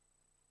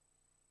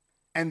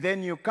 And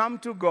then you come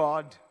to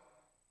God,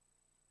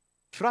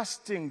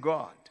 trusting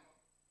God,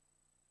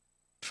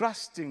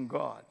 trusting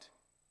God,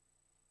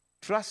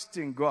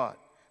 trusting God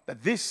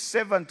that this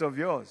servant of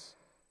yours,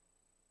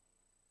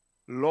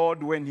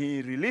 Lord, when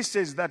he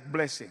releases that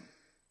blessing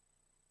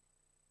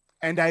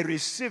and I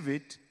receive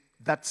it,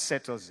 that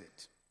settles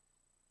it.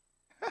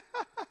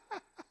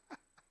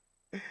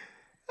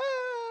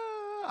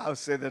 I'll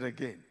say that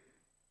again.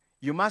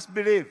 You must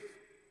believe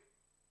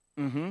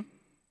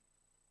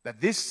that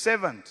this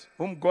servant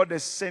whom God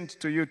has sent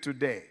to you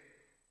today,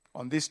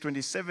 on this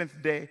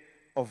 27th day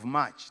of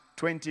March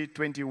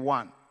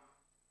 2021,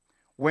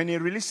 when he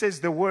releases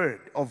the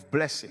word of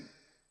blessing,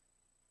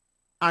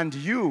 and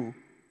you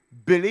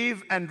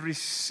believe and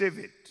receive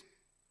it,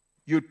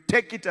 you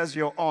take it as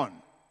your own.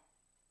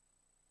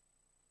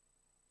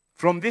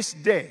 From this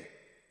day,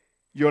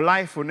 your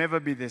life will never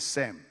be the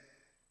same.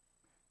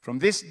 From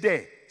this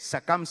day,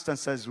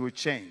 circumstances will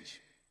change.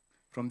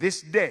 From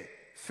this day,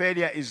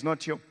 failure is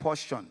not your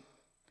portion.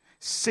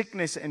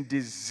 Sickness and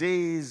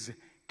disease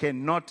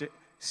cannot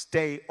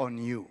stay on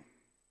you.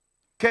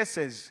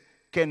 Curses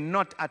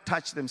cannot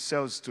attach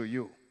themselves to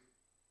you.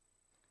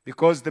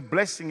 Because the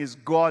blessing is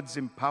God's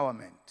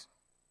empowerment.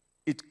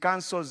 It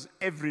cancels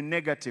every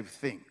negative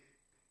thing.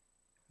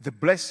 The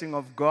blessing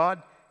of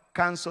God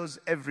cancels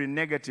every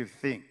negative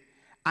thing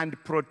and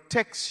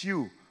protects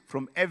you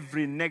from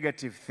every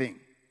negative thing.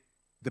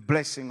 The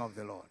blessing of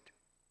the Lord.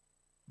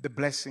 The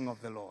blessing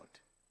of the Lord.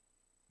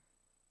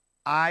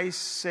 I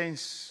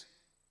sense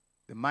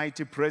the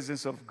mighty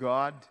presence of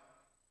God.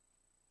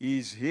 He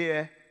is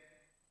here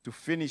to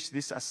finish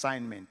this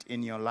assignment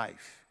in your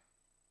life.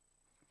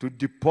 To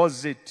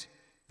deposit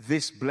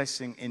this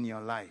blessing in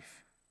your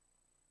life.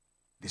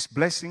 This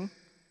blessing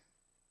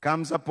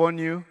comes upon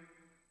you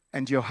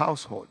and your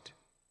household.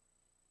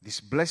 This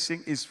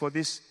blessing is for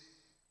this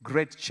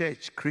great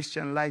church,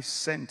 Christian Life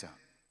Center.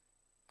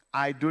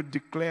 I do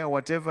declare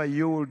whatever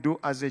you will do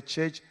as a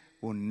church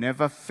will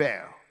never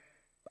fail.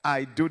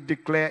 I do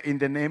declare in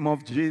the name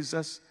of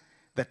Jesus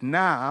that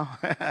now,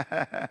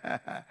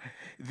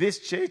 this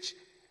church,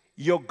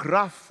 your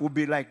graph will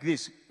be like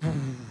this.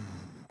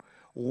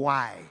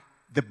 Why?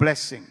 The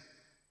blessing.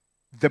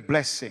 The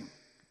blessing.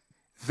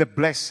 The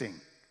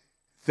blessing.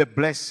 The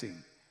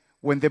blessing.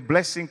 When the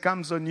blessing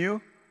comes on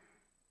you,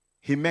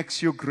 He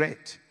makes you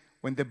great.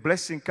 When the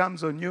blessing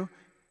comes on you,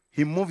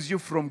 He moves you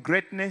from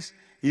greatness.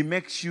 He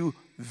makes you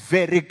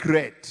very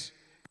great.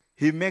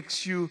 He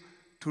makes you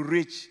to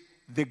reach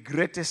the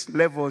greatest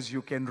levels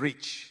you can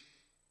reach.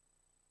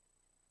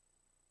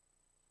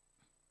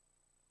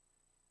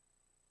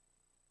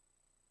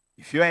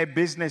 If you are a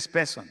business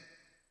person,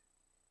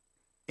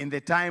 in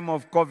the time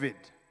of COVID,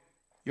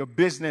 your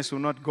business will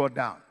not go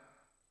down.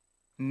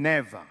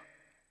 Never.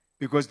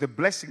 Because the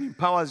blessing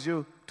empowers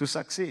you to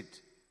succeed.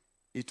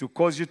 It will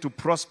cause you to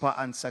prosper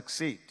and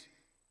succeed.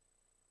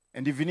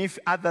 And even if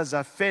others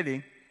are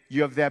failing,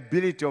 you have the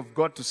ability of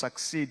God to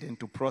succeed and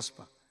to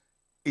prosper.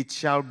 It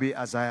shall be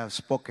as I have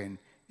spoken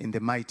in the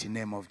mighty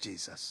name of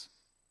Jesus.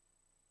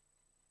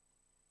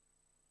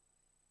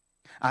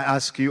 I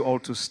ask you all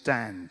to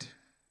stand.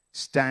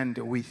 Stand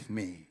with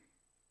me.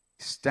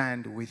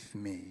 Stand with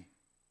me.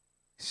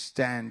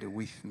 Stand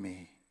with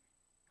me.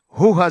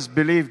 Who has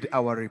believed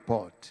our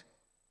report?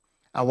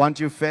 I want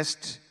you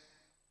first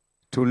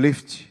to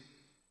lift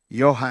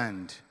your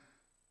hand,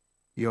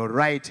 your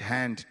right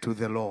hand to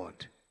the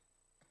Lord.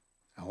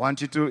 I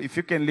want you to, if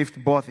you can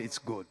lift both, it's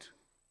good.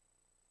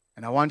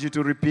 And I want you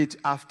to repeat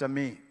after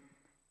me.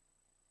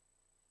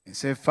 And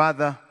say,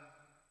 Father,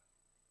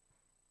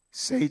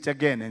 say it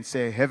again and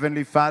say,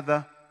 Heavenly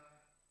Father,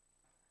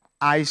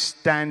 I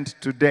stand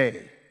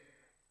today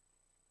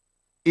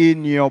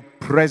in your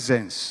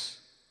presence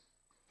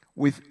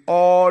with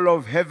all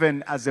of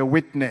heaven as a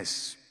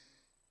witness.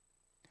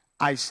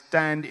 I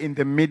stand in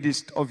the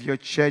midst of your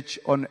church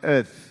on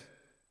earth,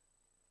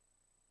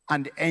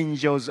 and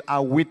angels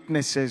are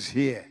witnesses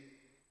here.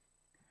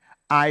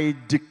 I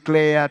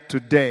declare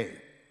today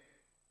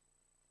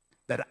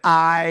that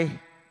I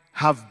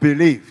have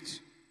believed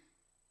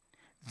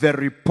the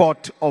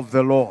report of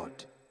the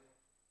Lord.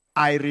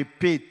 I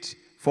repeat,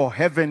 for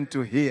heaven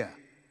to hear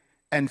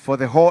and for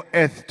the whole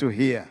earth to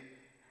hear.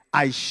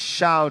 I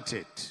shout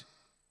it.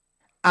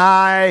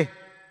 I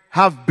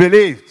have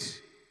believed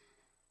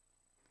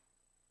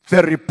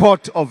the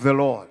report of the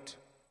Lord.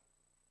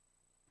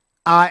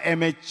 I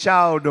am a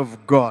child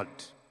of God.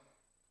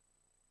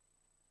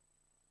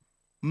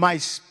 My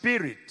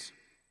spirit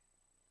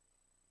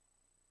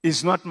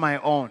is not my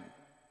own.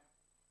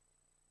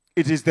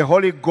 It is the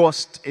Holy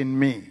Ghost in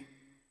me.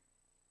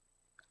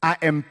 I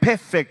am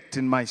perfect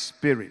in my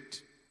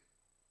spirit.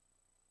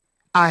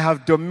 I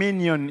have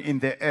dominion in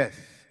the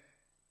earth.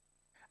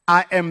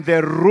 I am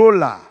the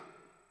ruler,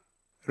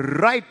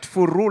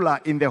 rightful ruler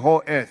in the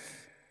whole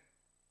earth.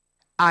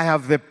 I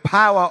have the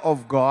power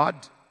of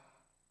God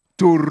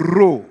to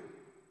rule,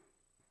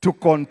 to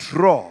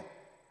control,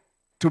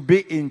 to be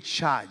in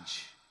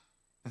charge.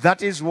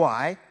 That is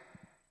why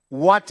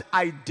what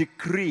I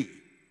decree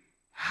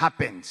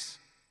happens.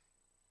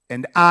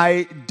 And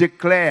I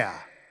declare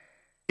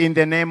in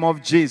the name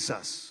of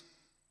Jesus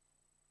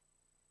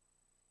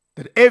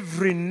that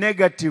every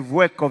negative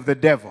work of the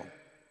devil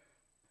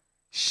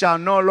shall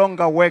no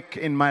longer work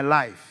in my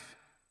life.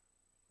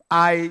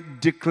 I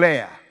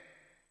declare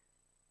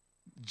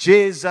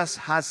Jesus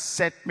has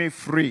set me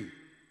free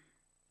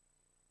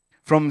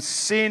from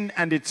sin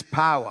and its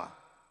power.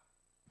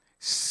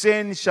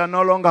 Sin shall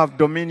no longer have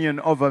dominion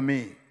over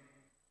me.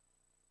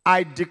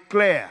 I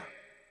declare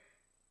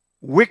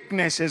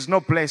weakness has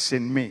no place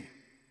in me.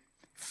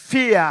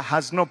 Fear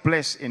has no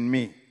place in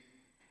me.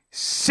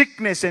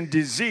 Sickness and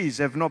disease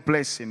have no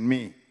place in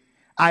me.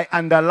 I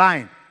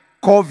underline,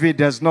 COVID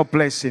has no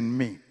place in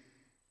me.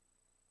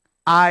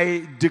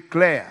 I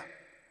declare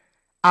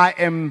I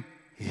am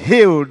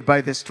healed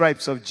by the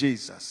stripes of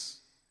Jesus.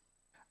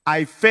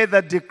 I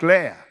further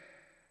declare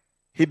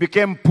he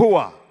became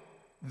poor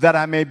that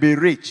I may be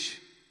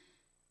rich.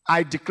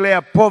 I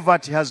declare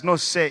poverty has no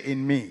say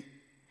in me,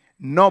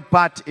 no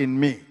part in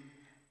me.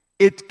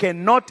 It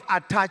cannot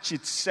attach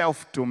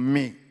itself to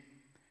me.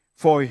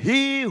 For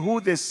he who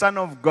the Son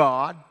of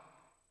God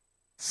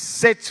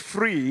sets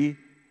free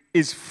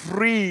is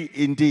free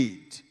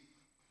indeed.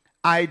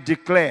 I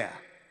declare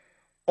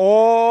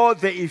all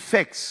the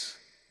effects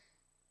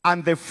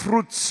and the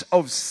fruits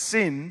of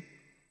sin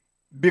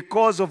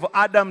because of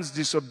Adam's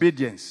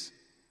disobedience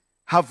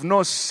have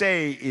no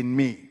say in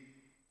me.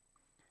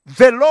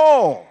 The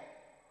law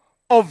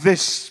of the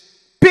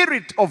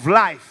Spirit of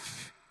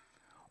life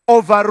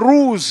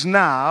overrules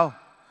now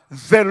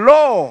the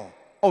law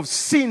of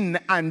sin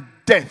and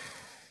death.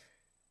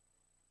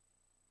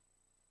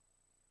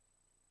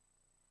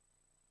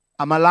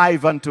 I'm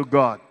alive unto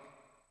God,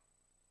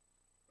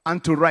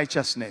 unto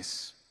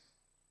righteousness.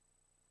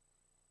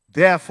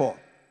 Therefore,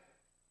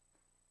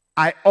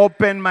 I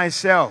open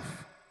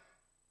myself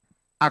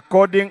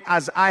according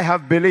as I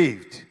have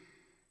believed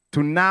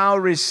to now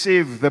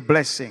receive the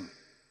blessing.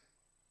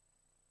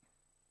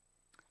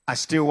 I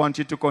still want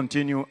you to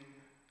continue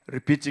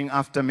repeating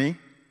after me.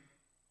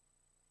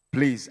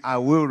 Please, I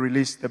will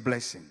release the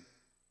blessing.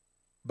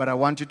 But I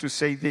want you to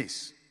say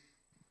this.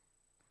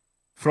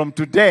 From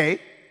today,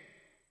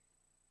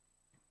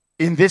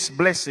 in this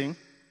blessing,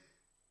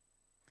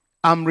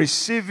 I'm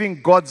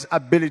receiving God's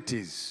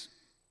abilities.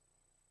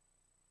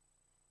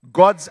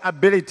 God's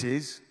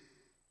abilities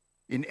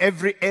in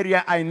every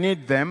area I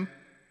need them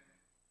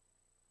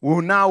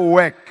will now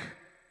work.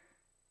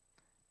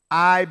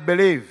 I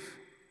believe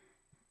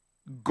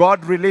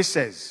God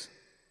releases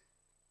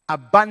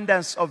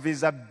abundance of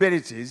his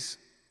abilities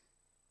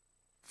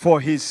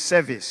for his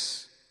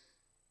service.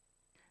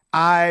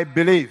 I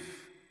believe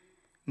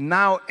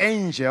now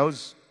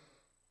angels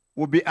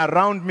will be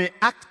around me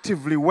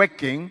actively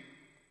working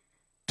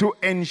to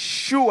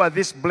ensure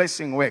this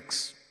blessing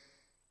works.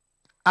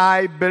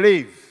 I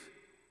believe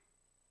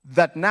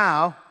that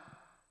now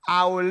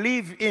I will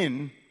live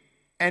in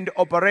and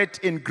operate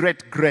in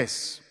great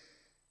grace.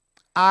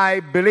 I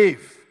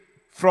believe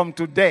from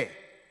today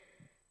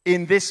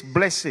in this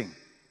blessing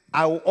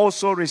I will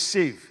also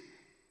receive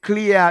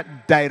clear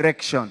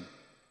direction.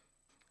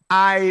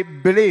 I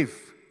believe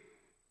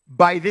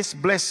by this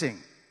blessing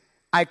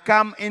I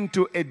come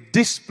into a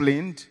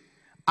disciplined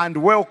and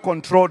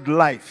well-controlled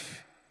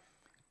life.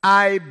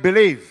 I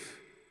believe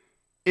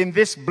in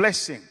this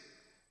blessing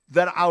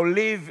that I'll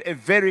live a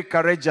very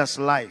courageous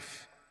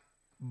life.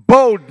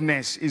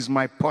 Boldness is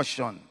my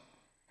portion.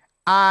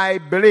 I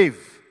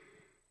believe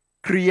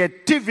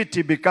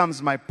creativity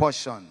becomes my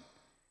portion.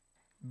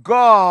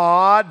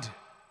 God,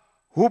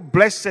 who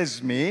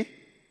blesses me,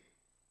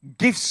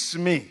 gifts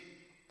me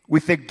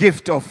with a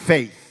gift of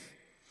faith.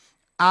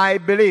 I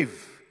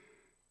believe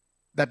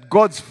that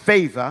God's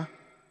favor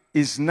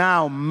is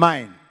now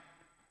mine.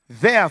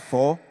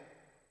 Therefore,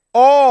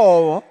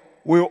 all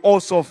will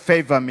also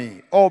favor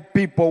me. All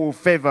people will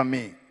favor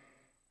me.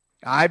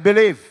 I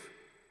believe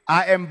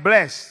I am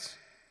blessed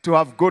to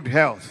have good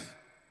health.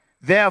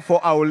 Therefore,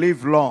 I will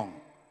live long.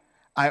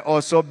 I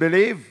also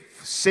believe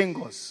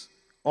singles,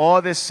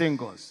 all the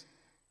singles,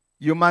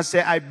 you must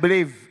say, I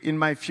believe in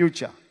my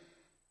future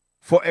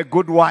for a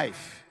good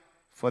wife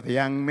for the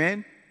young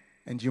men.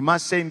 And you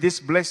must say in this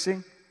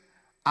blessing,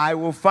 I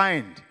will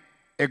find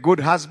a good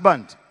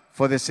husband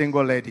for the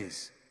single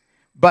ladies.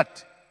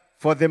 But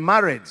for the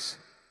married,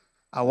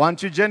 I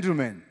want you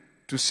gentlemen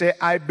to say,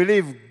 I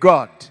believe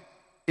God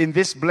in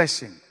this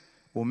blessing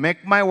will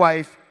make my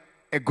wife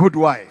a good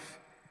wife.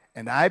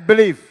 And I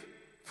believe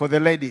for the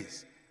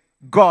ladies,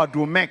 God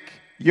will make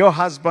your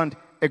husband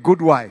a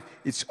good wife.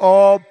 It's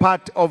all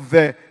part of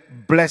the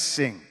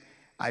blessing.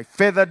 I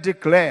further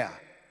declare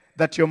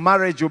that your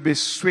marriage will be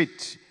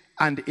sweet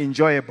and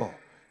enjoyable.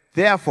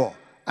 Therefore,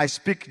 I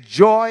speak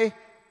joy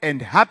and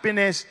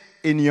happiness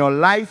in your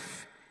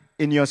life,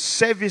 in your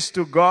service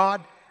to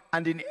God,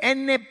 and in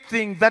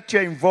anything that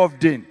you're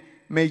involved in.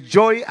 May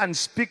joy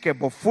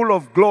unspeakable, full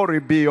of glory,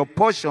 be your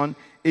portion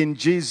in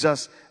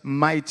Jesus'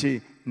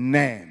 mighty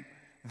name.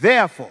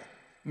 Therefore,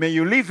 may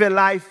you live a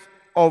life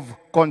of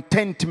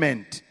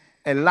contentment,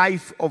 a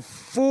life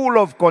full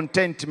of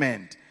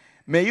contentment.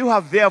 May you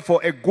have, therefore,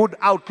 a good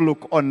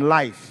outlook on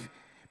life.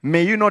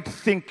 May you not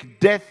think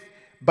death,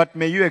 but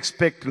may you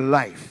expect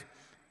life.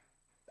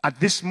 At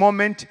this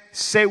moment,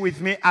 say with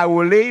me, I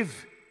will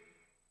live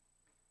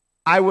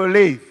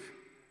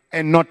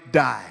and not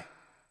die.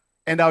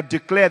 And I'll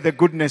declare the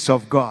goodness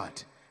of God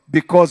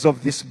because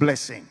of this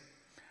blessing.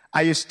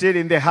 Are you still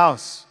in the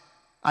house?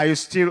 Are you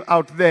still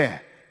out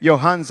there? Your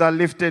hands are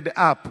lifted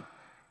up.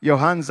 Your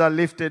hands are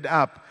lifted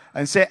up.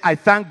 And say, I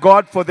thank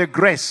God for the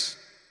grace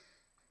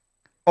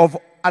of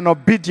an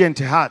obedient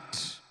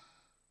heart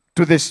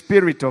to the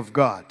Spirit of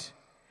God.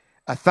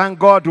 I thank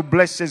God who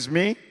blesses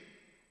me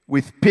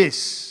with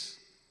peace.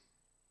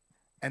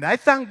 And I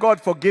thank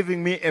God for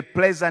giving me a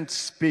pleasant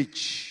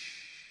speech,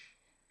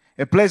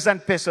 a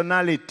pleasant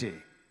personality.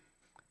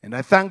 And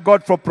I thank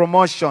God for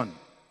promotion.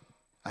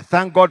 I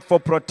thank God for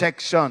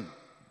protection.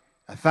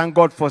 I thank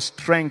God for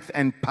strength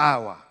and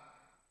power.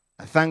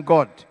 I thank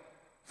God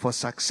for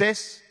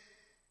success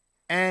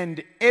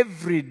and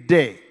every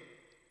day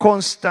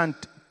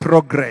constant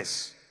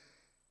progress.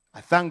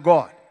 I thank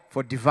God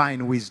for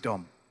divine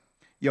wisdom.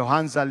 Your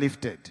hands are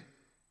lifted.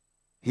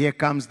 Here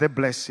comes the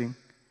blessing,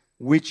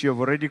 which you've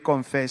already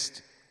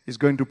confessed is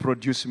going to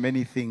produce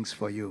many things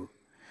for you.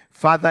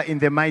 Father, in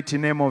the mighty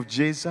name of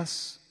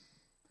Jesus,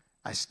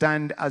 I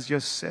stand as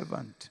your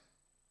servant.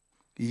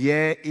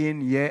 Year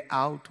in, year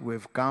out,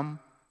 we've come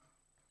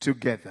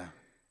together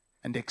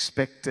and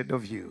expected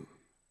of you.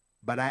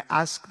 But I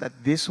ask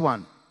that this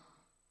one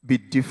be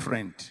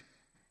different.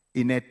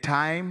 In a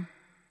time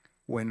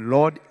when,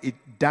 Lord,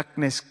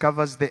 darkness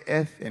covers the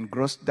earth and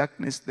gross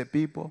darkness the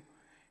people,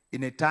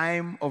 in a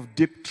time of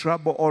deep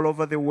trouble all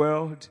over the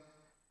world,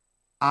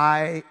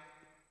 I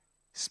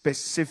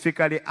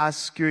specifically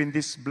ask you in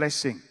this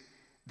blessing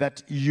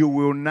that you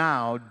will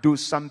now do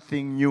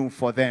something new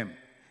for them.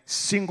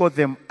 Single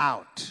them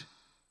out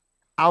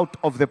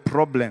of the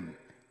problem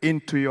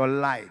into your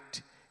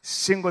light.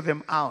 Single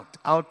them out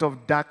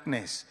of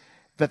darkness,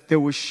 that they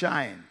will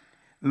shine.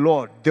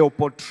 Lord, they will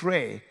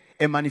portray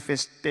a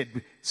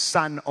manifested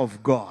Son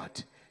of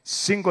God.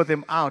 Single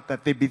them out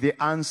that they be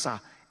the answer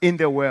in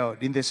the world,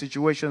 in the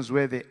situations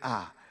where they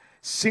are.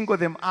 Single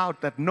them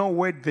out that no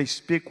word they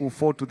speak will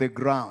fall to the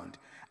ground.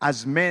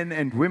 As men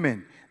and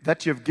women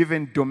that you have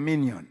given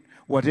dominion,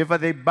 whatever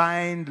they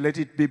bind, let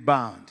it be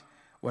bound.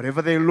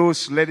 Whatever they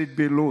loose, let it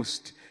be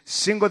loosed.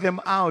 Single them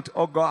out,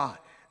 oh God,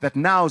 that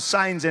now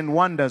signs and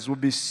wonders will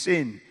be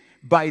seen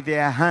by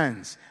their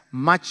hands,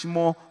 much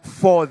more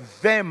for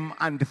them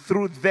and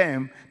through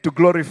them to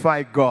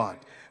glorify God.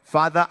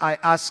 Father, I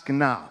ask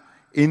now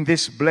in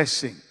this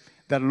blessing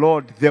that,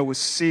 Lord, they will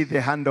see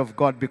the hand of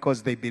God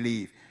because they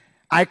believe.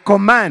 I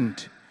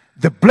command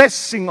the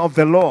blessing of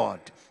the Lord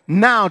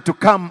now to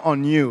come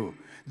on you.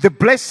 The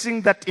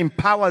blessing that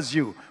empowers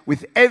you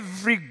with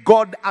every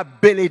God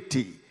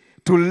ability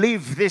to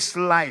live this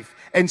life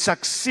and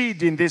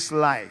succeed in this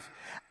life.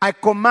 I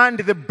command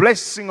the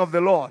blessing of the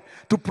Lord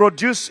to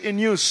produce in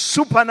you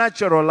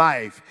supernatural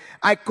life.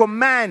 I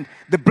command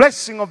the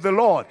blessing of the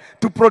Lord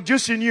to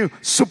produce in you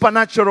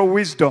supernatural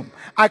wisdom.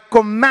 I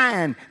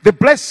command the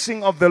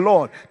blessing of the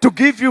Lord to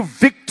give you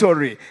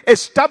victory,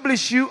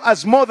 establish you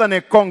as more than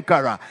a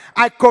conqueror.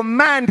 I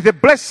command the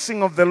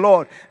blessing of the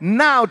Lord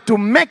now to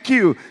make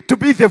you to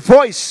be the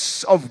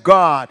voice of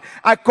God.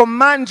 I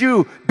command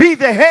you, be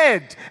the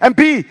head and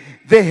be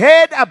the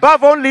head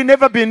above only,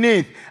 never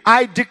beneath.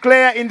 I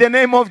declare in the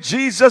name of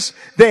Jesus,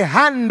 the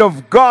hand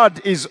of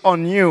God is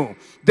on you.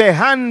 The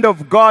hand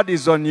of God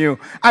is on you.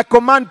 I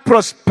command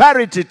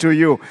prosperity to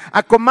you.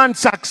 I command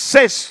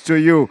success to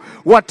you.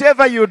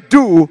 Whatever you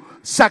do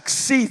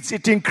succeeds,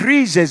 it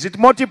increases, it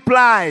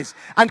multiplies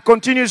and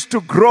continues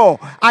to grow.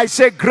 I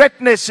say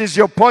greatness is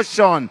your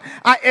portion.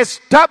 I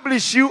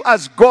establish you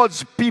as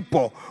God's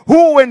people,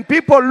 who when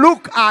people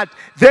look at,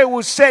 they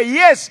will say,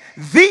 yes,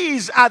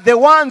 these are the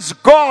ones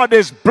God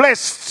has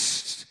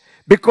blessed,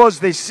 because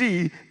they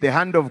see the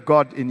hand of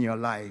God in your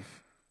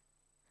life.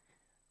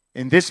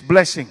 In this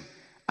blessing,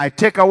 I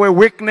take away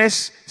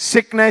weakness,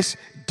 sickness,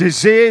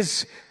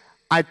 disease.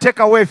 I take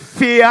away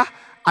fear.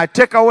 I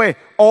take away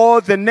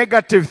all the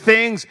negative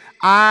things.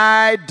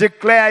 I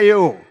declare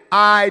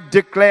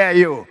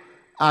you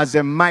as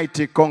a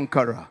mighty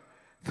conqueror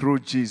through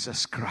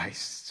Jesus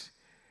Christ.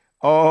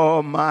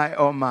 Oh my,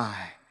 oh my,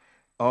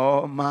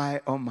 oh my,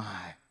 oh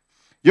my.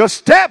 Your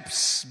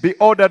steps be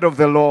ordered of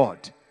the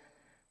Lord.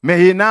 May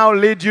he now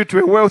lead you to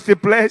a wealthy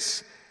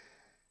place.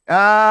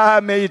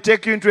 May he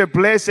take you into a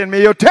place, and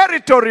may your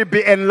territory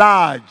be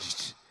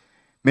enlarged.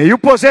 May you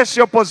possess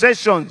your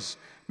possessions.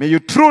 May you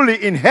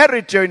truly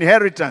inherit your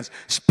inheritance,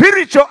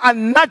 spiritual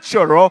and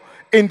natural,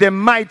 In the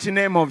mighty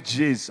name of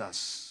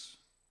Jesus.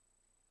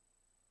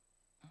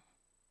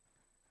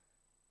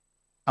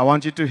 I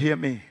want you to hear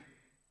me.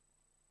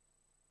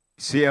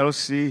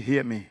 CLC,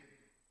 hear me.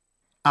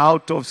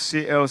 Out of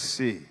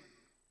CLC,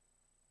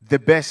 the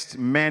best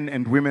men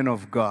and women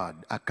of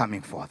God are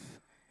coming forth.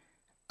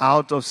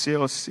 Out of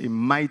CLC,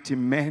 mighty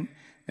men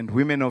and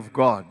women of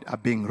God are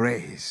being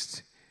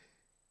raised.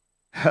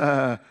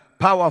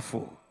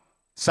 Powerful,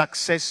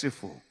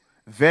 successful,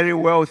 very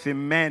wealthy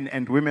men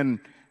and women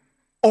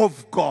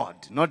of God,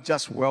 not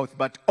just wealth,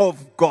 but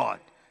of God,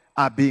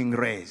 are being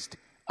raised.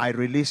 I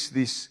release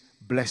this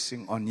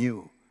blessing on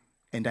you,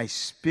 and I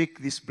speak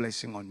this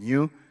blessing on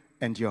you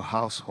and your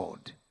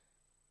household.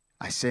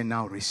 I say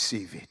now,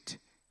 receive it.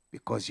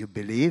 Because you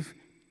believe,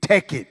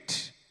 take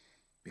it.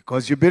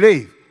 Because you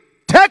believe,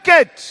 take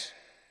it.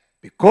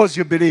 Because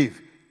you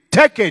believe,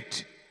 take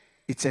it.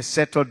 It's a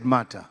settled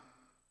matter.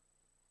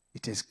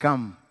 It has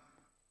come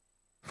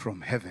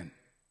from heaven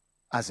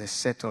as a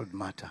settled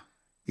matter.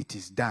 It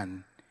is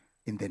done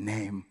in the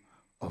name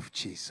of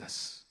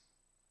Jesus.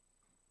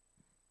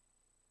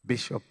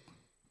 Bishop,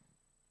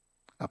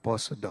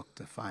 Apostle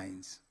Dr.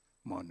 Fines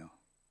Mono,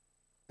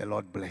 the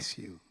Lord bless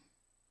you.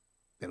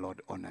 The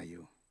Lord honor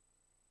you.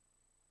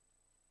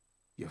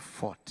 You've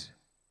fought.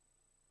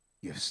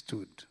 You've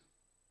stood.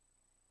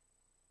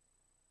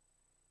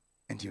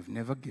 And you've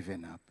never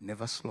given up,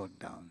 never slowed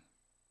down.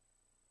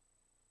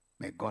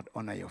 May God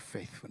honor your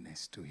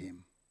faithfulness to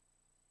Him,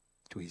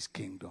 to His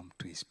kingdom,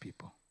 to His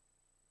people.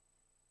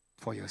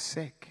 For your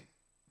sake,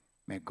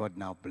 may God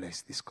now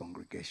bless this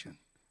congregation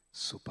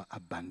super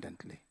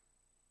abundantly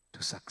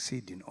to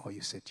succeed in all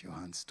you set your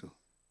hands to,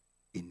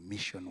 in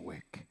mission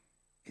work.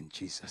 In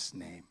Jesus'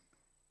 name,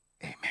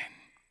 amen.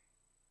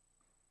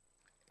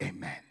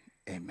 Amen,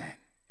 amen,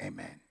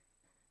 amen.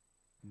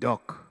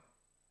 Doc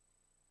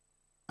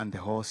and the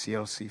whole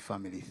CLC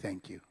family,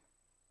 thank you.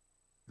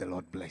 The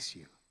Lord bless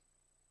you.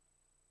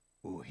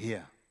 We will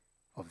hear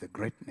of the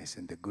greatness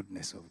and the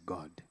goodness of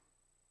God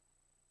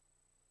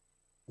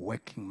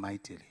working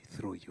mightily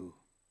through you,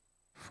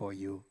 for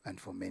you, and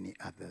for many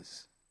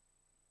others.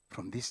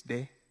 From this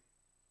day,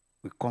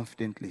 we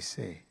confidently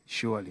say,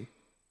 surely,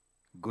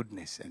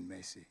 goodness and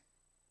mercy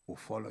will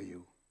follow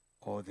you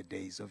all the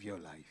days of your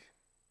life,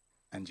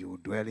 and you will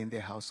dwell in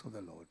the house of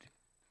the Lord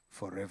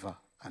forever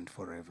and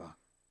forever.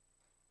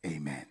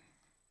 Amen.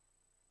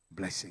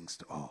 Blessings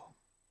to all.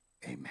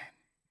 Amen.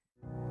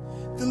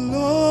 The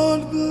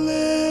Lord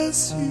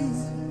bless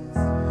you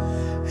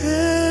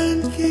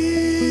and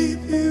keep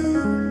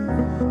you.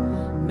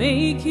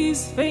 Make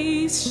His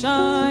face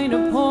shine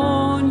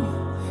upon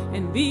you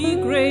and be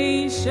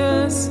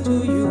gracious to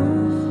you.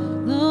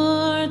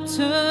 Lord,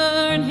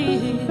 turn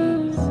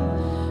His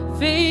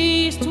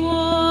face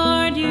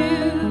toward you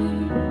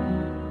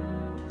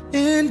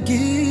And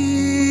give